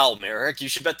 Wow, Merrick, you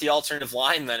should bet the alternative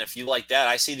line then if you like that.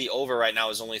 I see the over right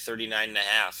now is only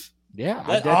 39.5. Yeah.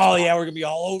 We're gonna be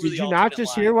all over. Did you not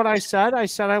just hear what I said? I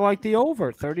said I like the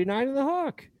over 39 in the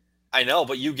hook. I know,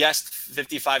 but you guessed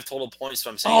 55 total points.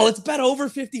 So I'm saying, let's bet over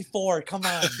 54. Come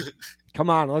on. Come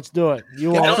on, let's do it.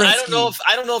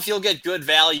 I don't know if you'll get good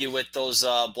value with those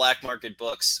black market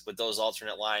books with those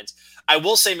alternate lines. I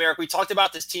will say, Merrick, we talked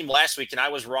about this team last week, and I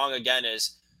was wrong again.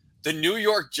 Is the New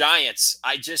York Giants?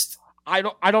 I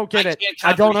don't get it.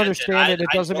 I don't understand it. It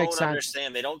doesn't make sense.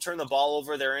 Understand. They don't turn the ball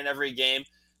over. They're in every game.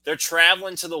 They're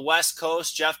traveling to the West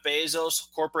Coast. Jeff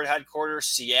Bezos, corporate headquarters,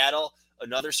 Seattle.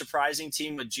 Another surprising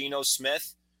team with Geno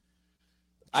Smith.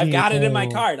 I've got it in my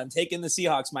card. I'm taking the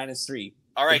Seahawks -3.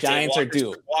 All right, the Giants are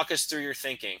due. Walk us through your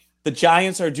thinking. The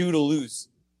Giants are due to lose.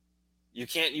 You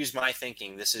can't use my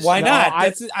thinking. Why not?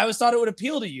 I always thought it would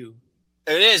appeal to you.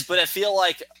 It is, but I feel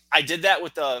like I did that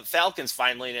with the Falcons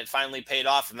finally, and it finally paid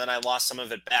off, and then I lost some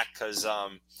of it back because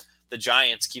the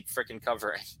Giants keep freaking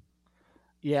covering.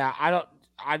 Yeah,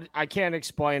 I can't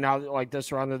explain how like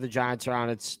this run that the Giants are on.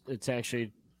 It's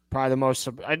actually probably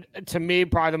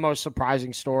the most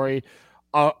surprising story.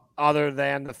 Other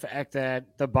than the fact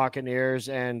that the Buccaneers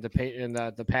and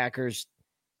the Packers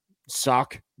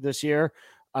suck this year,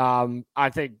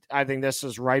 I think this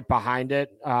is right behind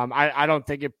it. I don't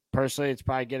think it personally. It's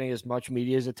probably getting as much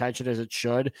media's attention as it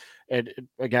should.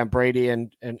 Again, Brady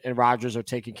and Rodgers are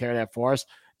taking care of that for us.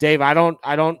 Dave, I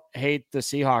don't hate the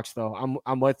Seahawks though.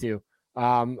 I'm with you.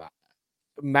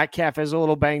 Metcalf is a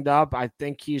little banged up. I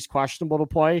think he's questionable to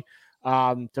play,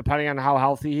 depending on how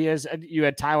healthy he is. And you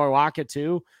had Tyler Lockett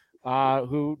too.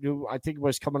 Who I think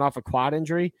was coming off a quad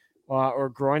injury or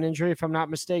groin injury, if I'm not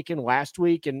mistaken, last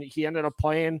week, and he ended up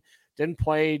didn't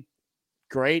play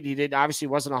great. He obviously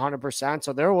wasn't 100%,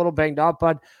 so they're a little banged up,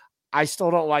 but I still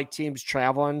don't like teams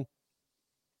traveling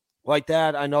like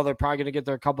that. I know they're probably going to get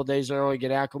there a couple days early,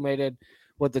 get acclimated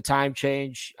with the time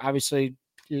change. Obviously,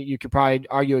 you could probably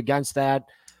argue against that.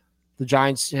 The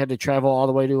Giants had to travel all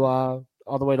the way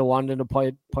to London to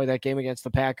play that game against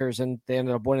the Packers, and they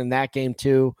ended up winning that game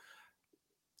too.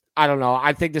 I don't know.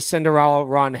 I think the Cinderella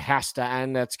run has to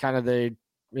end. That's kind of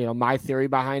my theory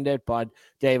behind it. But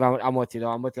Dave, I'm with you though.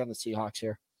 I'm with you on the Seahawks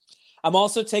here. I'm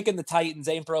also taking the Titans.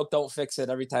 Ain't broke, don't fix it.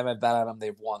 Every time I bet on them,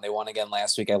 they've won. They won again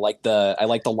last week. I like the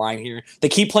line here. They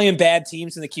keep playing bad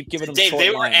teams and they keep giving them Dave, short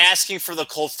they lines. were asking for the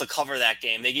Colts to cover that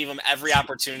game. They gave them every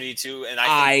opportunity to, and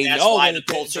I think that's know, why but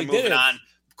the Colts they are moving didn't. on.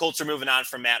 Colts are moving on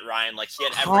from Matt Ryan. Like, he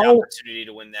had every opportunity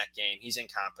to win that game. He's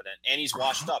incompetent, and he's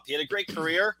washed up. He had a great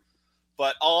career,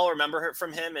 but all I'll remember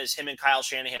from him is him and Kyle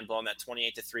Shanahan blowing that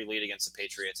 28-3 lead against the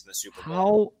Patriots in the Super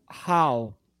Bowl.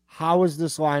 How is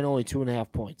this line only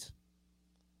 2.5 points?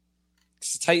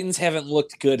 The Titans haven't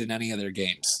looked good in any of their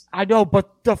games. I know,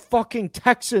 but the fucking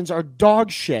Texans are dog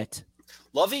shit.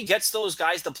 Lovey gets those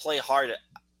guys to play hard.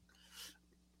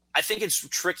 I think it's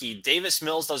tricky. Davis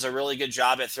Mills does a really good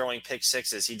job at throwing pick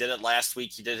sixes. He did it last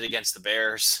week. He did it against the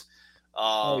Bears.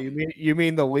 You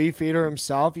mean the leaf eater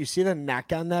himself? You see the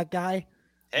neck on that guy?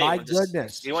 Hey, My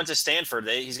goodness. He went to Stanford.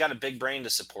 He's got a big brain to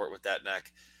support with that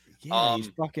neck. Yeah, he's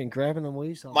fucking grabbing them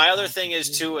leaves. My other thing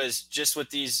is too is just with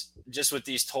these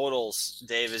totals,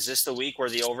 Dave. Is this the week where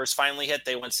the overs finally hit?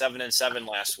 They went 7-7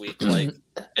 last week. Like,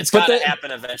 it's got to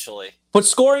happen eventually. But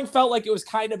scoring felt like it was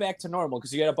kind of back to normal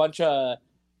because you had a bunch of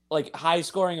like high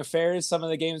scoring affairs. Some of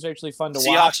the games are actually fun to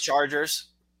watch. Seahawks, Chargers.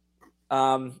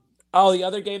 The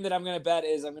other game that I'm going to bet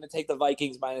is I'm going to take the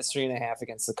Vikings -3.5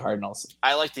 against the Cardinals.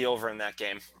 I like the over in that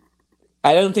game.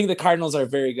 I don't think the Cardinals are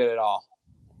very good at all.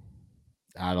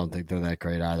 I don't think they're that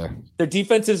great either. Their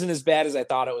defense isn't as bad as I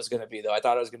thought it was going to be, though. I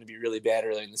thought it was going to be really bad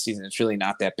early in the season. It's really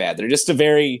not that bad. They're just a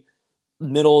very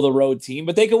middle-of-the-road team,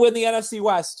 but they could win the NFC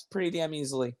West pretty damn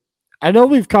easily. I know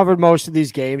we've covered most of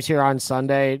these games here on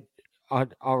Sunday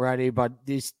already, but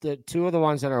the two of the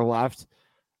ones that are left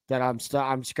that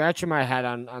I'm scratching my head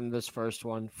on this first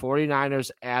one.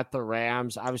 49ers at the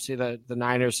Rams. Obviously, the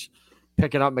Niners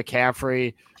picking up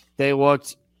McCaffrey. They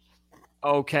looked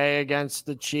okay against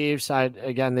the Chiefs. They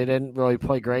didn't really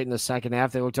play great in the second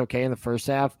half. They looked okay in the first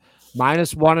half.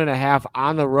 -1.5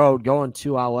 on the road going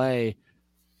to LA.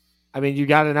 I mean, you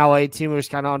got an LA team who's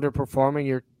kind of underperforming.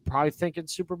 You're probably thinking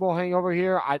Super Bowl hangover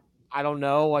here. I don't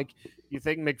know. Like, you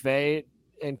think McVay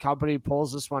and company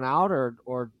pulls this one out,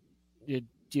 or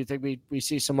do you think we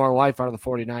see some more life out of the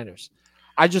 49ers?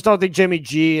 I just don't think Jimmy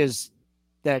G is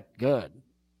that good.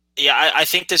 Yeah, I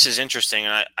think this is interesting,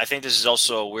 and I think this is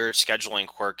also a weird scheduling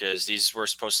quirk. Is these were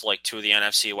supposed to like two of the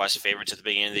NFC West favorites at the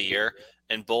beginning of the year,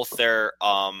 and both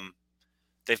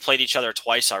they've played each other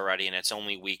twice already, and it's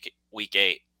only week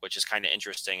 8, which is kind of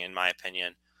interesting in my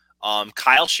opinion.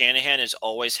 Kyle Shanahan has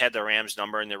always had the Rams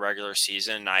number in the regular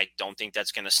season, and I don't think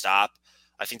that's going to stop.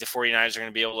 I think the 49ers are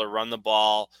going to be able to run the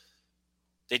ball.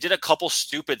 They did a couple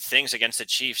stupid things against the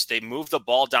Chiefs. They moved the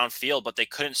ball downfield, but they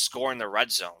couldn't score in the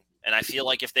red zone. And I feel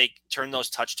like if they turn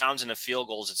those touchdowns into field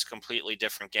goals, it's a completely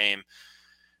different game.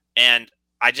 And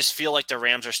I just feel like the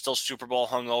Rams are still Super Bowl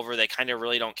hungover. They kind of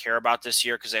really don't care about this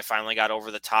year because they finally got over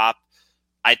the top.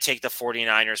 I'd take the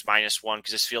 49ers -1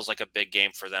 because this feels like a big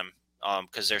game for them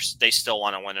because they still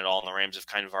want to win it all. And the Rams have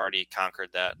kind of already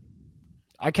conquered that.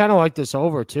 I kind of like this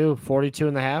over too,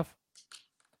 42.5.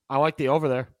 I like the over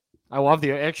there. I love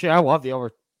the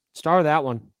over. Star that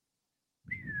one.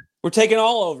 We're taking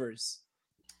all overs.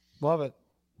 Love it.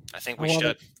 I think we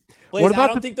should. Blaze, I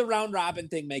don't think the round robin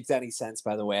thing makes any sense,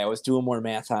 by the way. I was doing more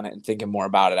math on it and thinking more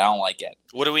about it. I don't like it.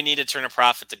 What do we need to turn a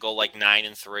profit to go like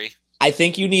 9-3? I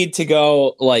think you need to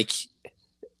go no,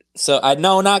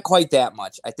 not quite that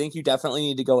much. I think you definitely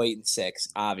need to go 8-6,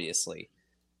 obviously.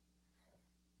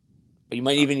 But you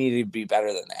might even need to be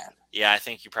better than that. Yeah, I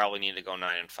think you probably need to go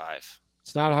 9-5.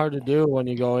 It's not hard to do when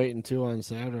you go 8-2 on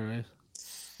Saturday.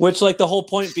 Which, like, the whole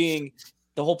point being,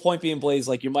 Blaze,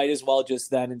 like, you might as well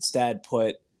just then instead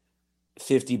put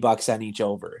 $50 on each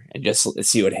over and just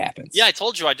see what happens. Yeah, I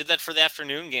told you I did that for the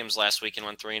afternoon games last week and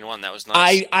went 3-1. That was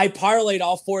nice. I parlayed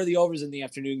all 4 of the overs in the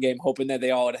afternoon game, hoping that they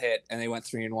all would hit, and they went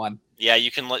 3-1. Yeah, you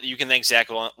can thank Zach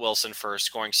Wilson for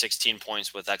scoring 16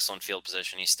 points with excellent field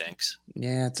position. He stinks.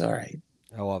 Yeah, it's all right.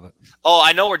 I love it. Oh,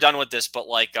 I know we're done with this, but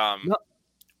No.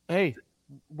 Hey,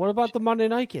 what about the Monday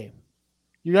night game?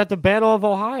 You got the Battle of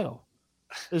Ohio.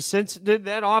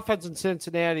 That offense in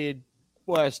Cincinnati in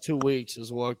the last 2 weeks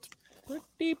has looked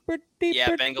pretty.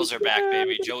 Yeah, Bengals are back,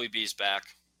 baby. Joey B's back.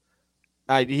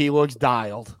 He looks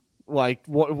dialed. Like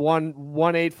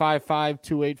 1-855,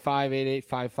 285,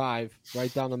 8855,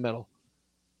 right down the middle.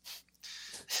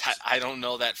 I don't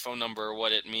know that phone number or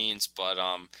what it means, but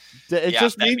it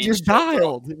just means you're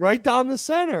dialed right down the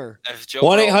center.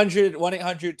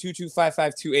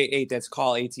 1-800-225-5288. That's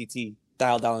call ATT.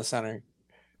 Dial down the center.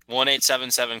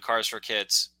 1-877 Cars for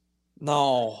Kids.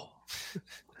 No.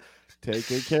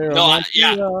 Taking care of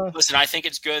Listen, I think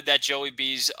it's good that Joey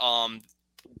B's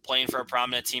playing for a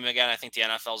prominent team again. I think the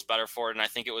NFL is better for it, and I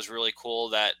think it was really cool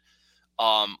that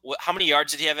How many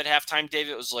yards did he have at halftime,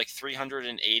 David? It was like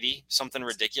 380, something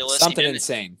ridiculous. Something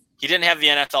insane. He didn't have the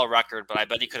NFL record, but I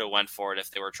bet he could have went for it if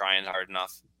they were trying hard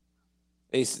enough.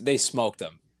 They smoked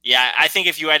them. Yeah, I think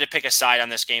if you had to pick a side on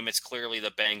this game, it's clearly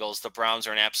the Bengals. The Browns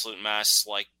are an absolute mess.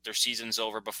 Like, their season's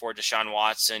over before Deshaun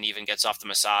Watson even gets off the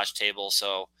massage table,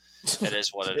 so it is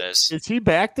what it is. Is he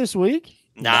back this week?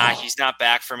 Nah, he's not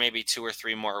back for maybe 2 or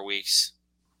 3 more weeks.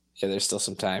 Yeah, there's still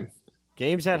some time.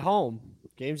 Games at home.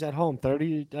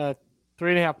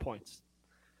 3.5 points.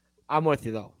 I'm with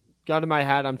you, though. Gun to my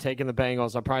head, I'm taking the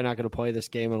Bengals. I'm probably not going to play this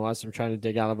game unless I'm trying to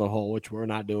dig out of a hole, which we're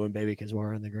not doing, baby, because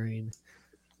we're in the green.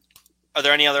 Are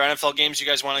there any other NFL games you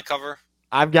guys want to cover?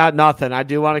 I've got nothing. I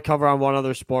do want to cover on one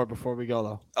other sport before we go,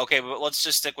 though. Okay, but let's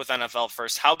just stick with NFL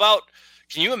first. How about,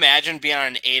 can you imagine being on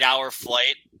an 8-hour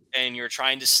flight and you're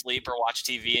trying to sleep or watch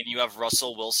TV and you have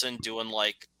Russell Wilson doing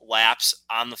like laps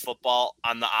on the football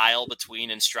on the aisle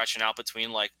between and stretching out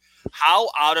between? Like, how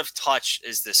out of touch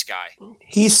is this guy?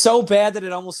 He's so bad that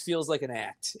it almost feels like an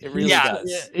act. It really does.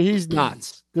 Yeah, he's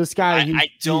nuts. This guy, I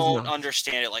don't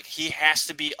understand it. Like, he has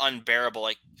to be unbearable.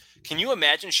 Like, can you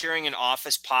imagine sharing an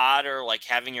office pod or like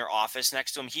having your office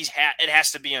next to him? It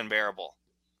has to be unbearable.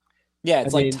 Yeah,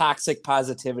 it's like toxic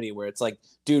positivity where it's like,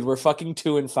 dude, we're fucking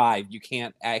 2-5. You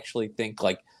can't actually think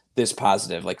like this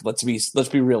positive. Like, let's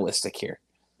be realistic here.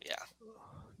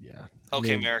 Yeah.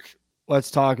 Okay, Merrick.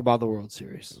 Let's talk about the World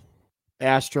Series.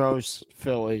 Astros,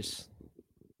 Phillies.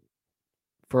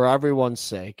 For everyone's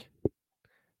sake,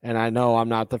 and I know I'm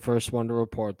not the first one to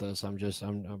report this. I'm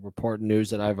reporting news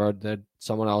that I've heard that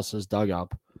someone else has dug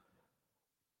up.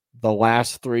 The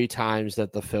last 3 times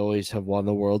that the Phillies have won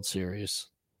the World Series,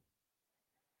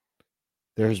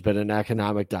 there's been an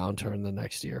economic downturn the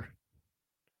next year.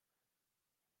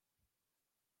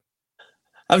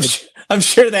 I'm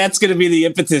sure that's going to be the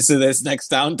impetus of this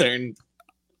next downturn.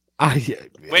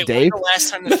 Wait, Dave? when's the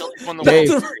last time the Phillies won the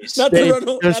World Series? Not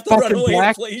the runaway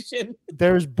inflation.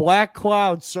 There's black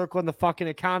clouds circling the fucking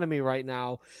economy right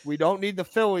now. We don't need the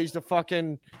Phillies to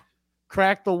fucking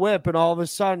crack the whip and all of a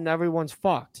sudden everyone's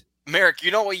fucked. Merrick,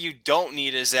 you know what you don't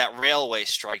need is that railway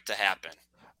strike to happen.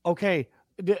 Okay,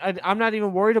 I'm not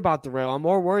even worried about the rail. I'm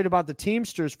more worried about the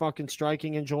Teamsters fucking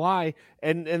striking in July,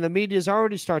 and the media's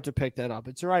already started to pick that up.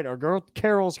 It's all right. Our girl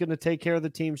Carol's going to take care of the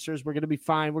Teamsters. We're going to be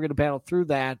fine. We're going to battle through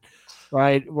that,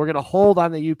 right? We're going to hold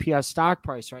on the UPS stock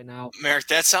price right now. Merrick,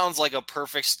 that sounds like a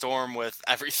perfect storm with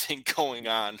everything going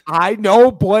on. I know,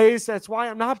 Blaze. That's why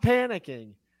I'm not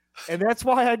panicking. And that's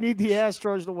why I need the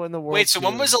Astros to win the World Series. Wait, so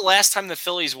when was the last time the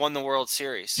Phillies won the World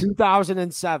Series?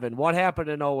 2007. What happened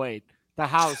in 2008? The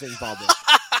housing bubble.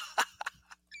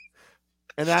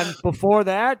 And then before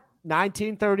that,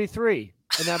 1933.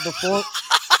 And then before...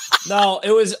 No,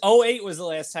 it was 2008 was the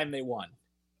last time they won.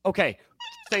 Okay.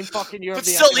 Same fucking year. But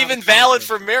still even valid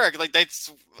for Merrick. Like,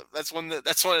 that's when it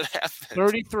happened.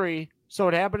 33. So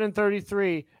it happened in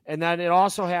 33. And then it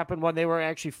also happened when they were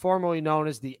actually formerly known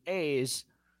as the A's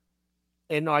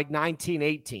in like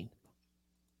 1918.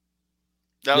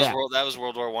 That was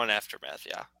World War I aftermath,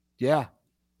 yeah.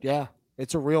 Yeah.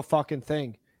 It's a real fucking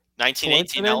thing.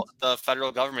 1918, the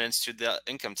federal government instituted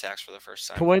the income tax for the first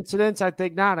time. Coincidence? I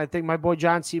think not. I think my boy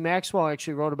John C. Maxwell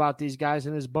actually wrote about these guys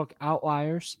in his book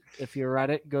Outliers. If you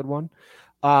read it, good one.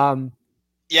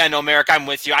 Yeah, no, Merrick, I'm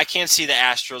with you. I can't see the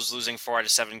Astros losing 4 out of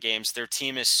 7 games. Their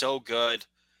team is so good.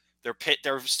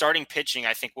 Their starting pitching,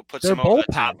 I think, will put them over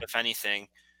the top, if anything.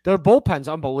 Their bullpen's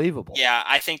unbelievable. Yeah,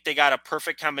 I think they got a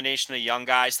perfect combination of young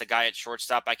guys. The guy at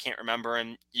shortstop, I can't remember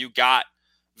him. You got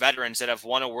veterans that have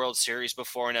won a World Series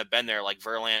before and have been there, like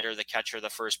Verlander, the catcher, the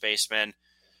first baseman.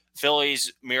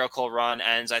 Phillies' miracle run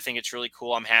ends. I think it's really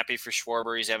cool. I'm happy for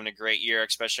Schwarber. He's having a great year,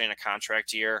 especially in a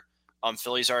contract year.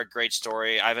 Phillies are a great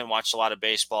story. I haven't watched a lot of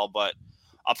baseball, but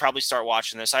I'll probably start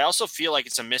watching this. I also feel like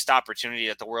it's a missed opportunity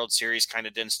that the World Series kind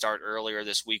of didn't start earlier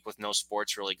this week with no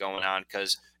sports really going on,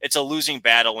 because it's a losing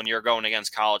battle when you're going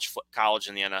against college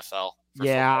in the NFL.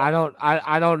 Yeah,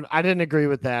 football. I didn't agree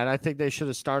with that. I think they should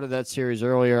have started that series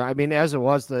earlier. I mean, as it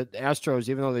was, the Astros,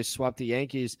 even though they swept the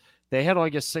Yankees, they had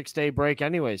like a 6-day break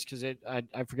anyways, because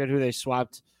I forget who they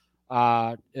swept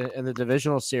in the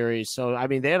divisional series. So, I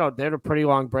mean, they had a pretty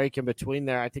long break in between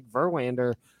there. I think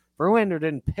Verlander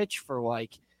didn't pitch for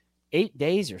like 8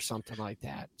 days or something like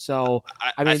that. So,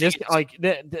 I mean, just like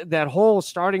that whole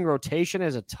starting rotation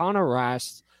has a ton of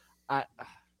rest.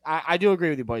 I do agree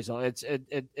with you, boys. Though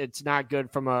it's not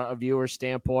good from a viewer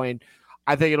standpoint.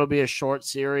 I think it'll be a short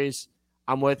series.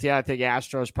 I'm with you. I think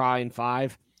Astros probably in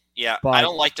 5. Yeah, but I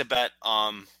don't like to bet.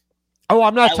 I'm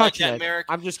not touching like that, it. Merrick.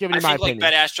 I'm just giving you my opinion.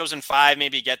 Like bet Astros in 5,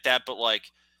 maybe get that, but like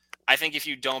I think if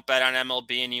you don't bet on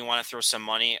MLB and you want to throw some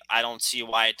money, I don't see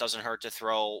why it doesn't hurt to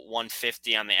throw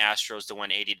 $150 on the Astros to win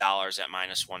 $80 at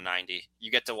minus 190.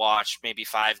 You get to watch maybe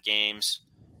 5 games,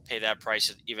 pay that price,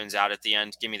 it evens out at the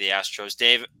end. Give me the Astros.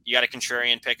 Dave, you got a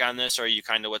contrarian pick on this, or are you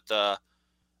kind of with the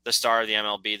star of the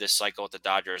MLB this cycle with the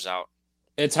Dodgers out?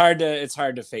 It's hard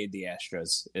to fade the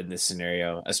Astros in this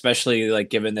scenario, especially like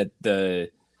given that the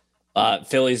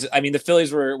Phillies. I mean, the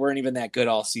Phillies weren't even that good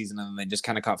all season, and they just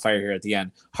kind of caught fire here at the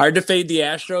end. Hard to fade the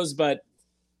Astros, but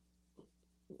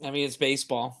I mean, it's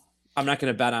baseball. I'm not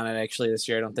going to bet on it actually this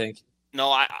year. I don't think. No,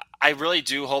 I really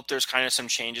do hope there's kind of some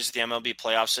changes to the MLB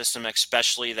playoff system,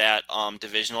 especially that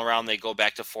divisional round. They go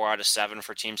back to 4 out of 7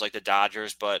 for teams like the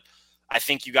Dodgers, but I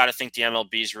think you got to think the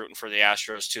MLB's rooting for the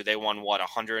Astros too. They won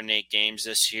 108 games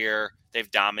this year. They've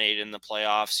dominated in the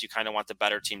playoffs. You kind of want the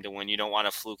better team to win. You don't want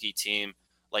a fluky team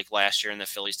like last year in the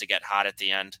Phillies to get hot at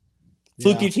the end.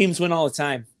 Fluky teams win all the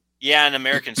time. Yeah, in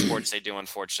American sports they do,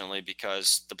 unfortunately,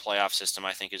 because the playoff system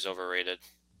I think is overrated.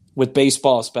 With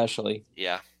baseball especially.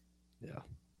 Yeah. Yeah.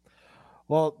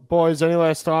 Well, boys, any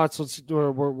last thoughts?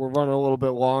 We're running a little bit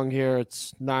long here.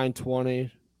 It's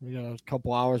 9:20. We got a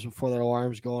couple hours before their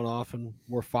alarm's going off, and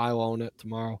we're filoing it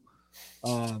tomorrow.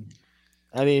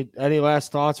 Any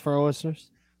last thoughts for our listeners?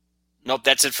 Nope,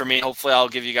 that's it for me. Hopefully, I'll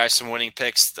give you guys some winning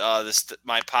picks.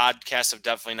 My podcasts have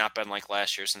definitely not been like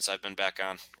last year since I've been back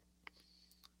on.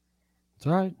 It's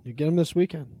all right. You get them this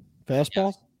weekend.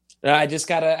 Fastball? Yeah. I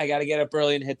gotta get up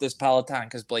early and hit this Peloton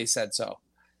because Blaze said so.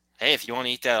 Hey, if you want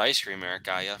to eat that ice cream, Eric,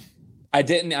 got ya.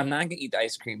 I'm not gonna eat the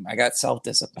ice cream. I got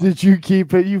self-discipline. Did you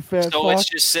keep it, you fat So fuck? it's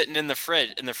just sitting in the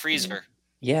freezer.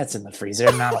 Yeah, it's in the freezer.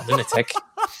 I'm not a lunatic.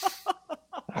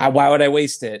 Why would I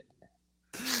waste it?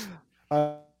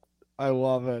 I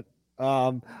love it.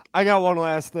 I got one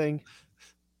last thing.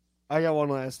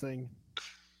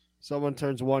 Someone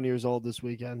turns 1 year old this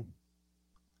weekend.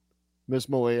 Miss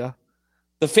Malia.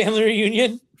 The family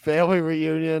reunion. Family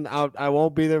reunion. I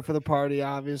won't be there for the party,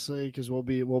 obviously, because we'll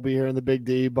be here in the Big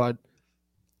D. But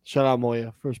shout out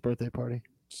Malia, first birthday party.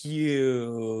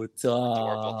 Cute.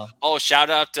 Adorable. Oh,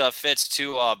 shout out to Fitz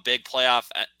too. Big playoff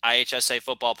IHSA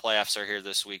football playoffs are here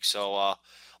this week, so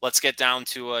let's get down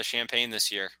to Champaign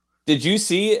this year. Did you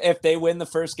see if they win the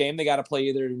first game, they got to play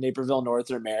either Naperville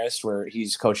North or Marist, where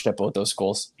he's coached at both those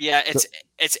schools? Yeah, it's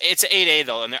 8A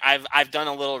though, and I've done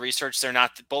a little research. They're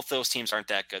not both those teams aren't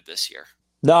that good this year.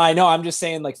 No, I know. I'm just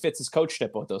saying, like Fitz is coached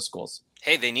at both those schools.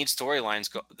 Hey, they need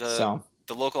storylines.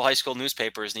 The local high school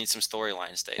newspapers need some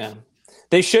storylines, Dave. Yeah.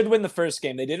 They should win the first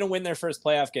game. They didn't win their first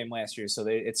playoff game last year, so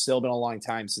it's still been a long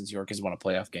time since York has won a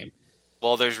playoff game.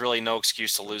 Well, there's really no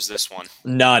excuse to lose this one.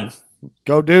 None.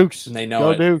 Go Dukes. And they know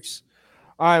Go it. Dukes.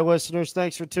 All right, listeners,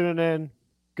 thanks for tuning in.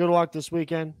 Good luck this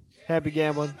weekend. Happy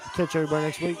gambling. Catch everybody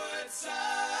next week.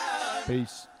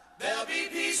 Peace. There'll be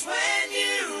peace when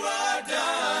you are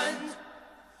done.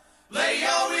 Lay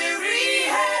your weary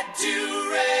head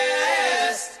to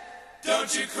rest.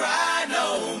 Don't you cry.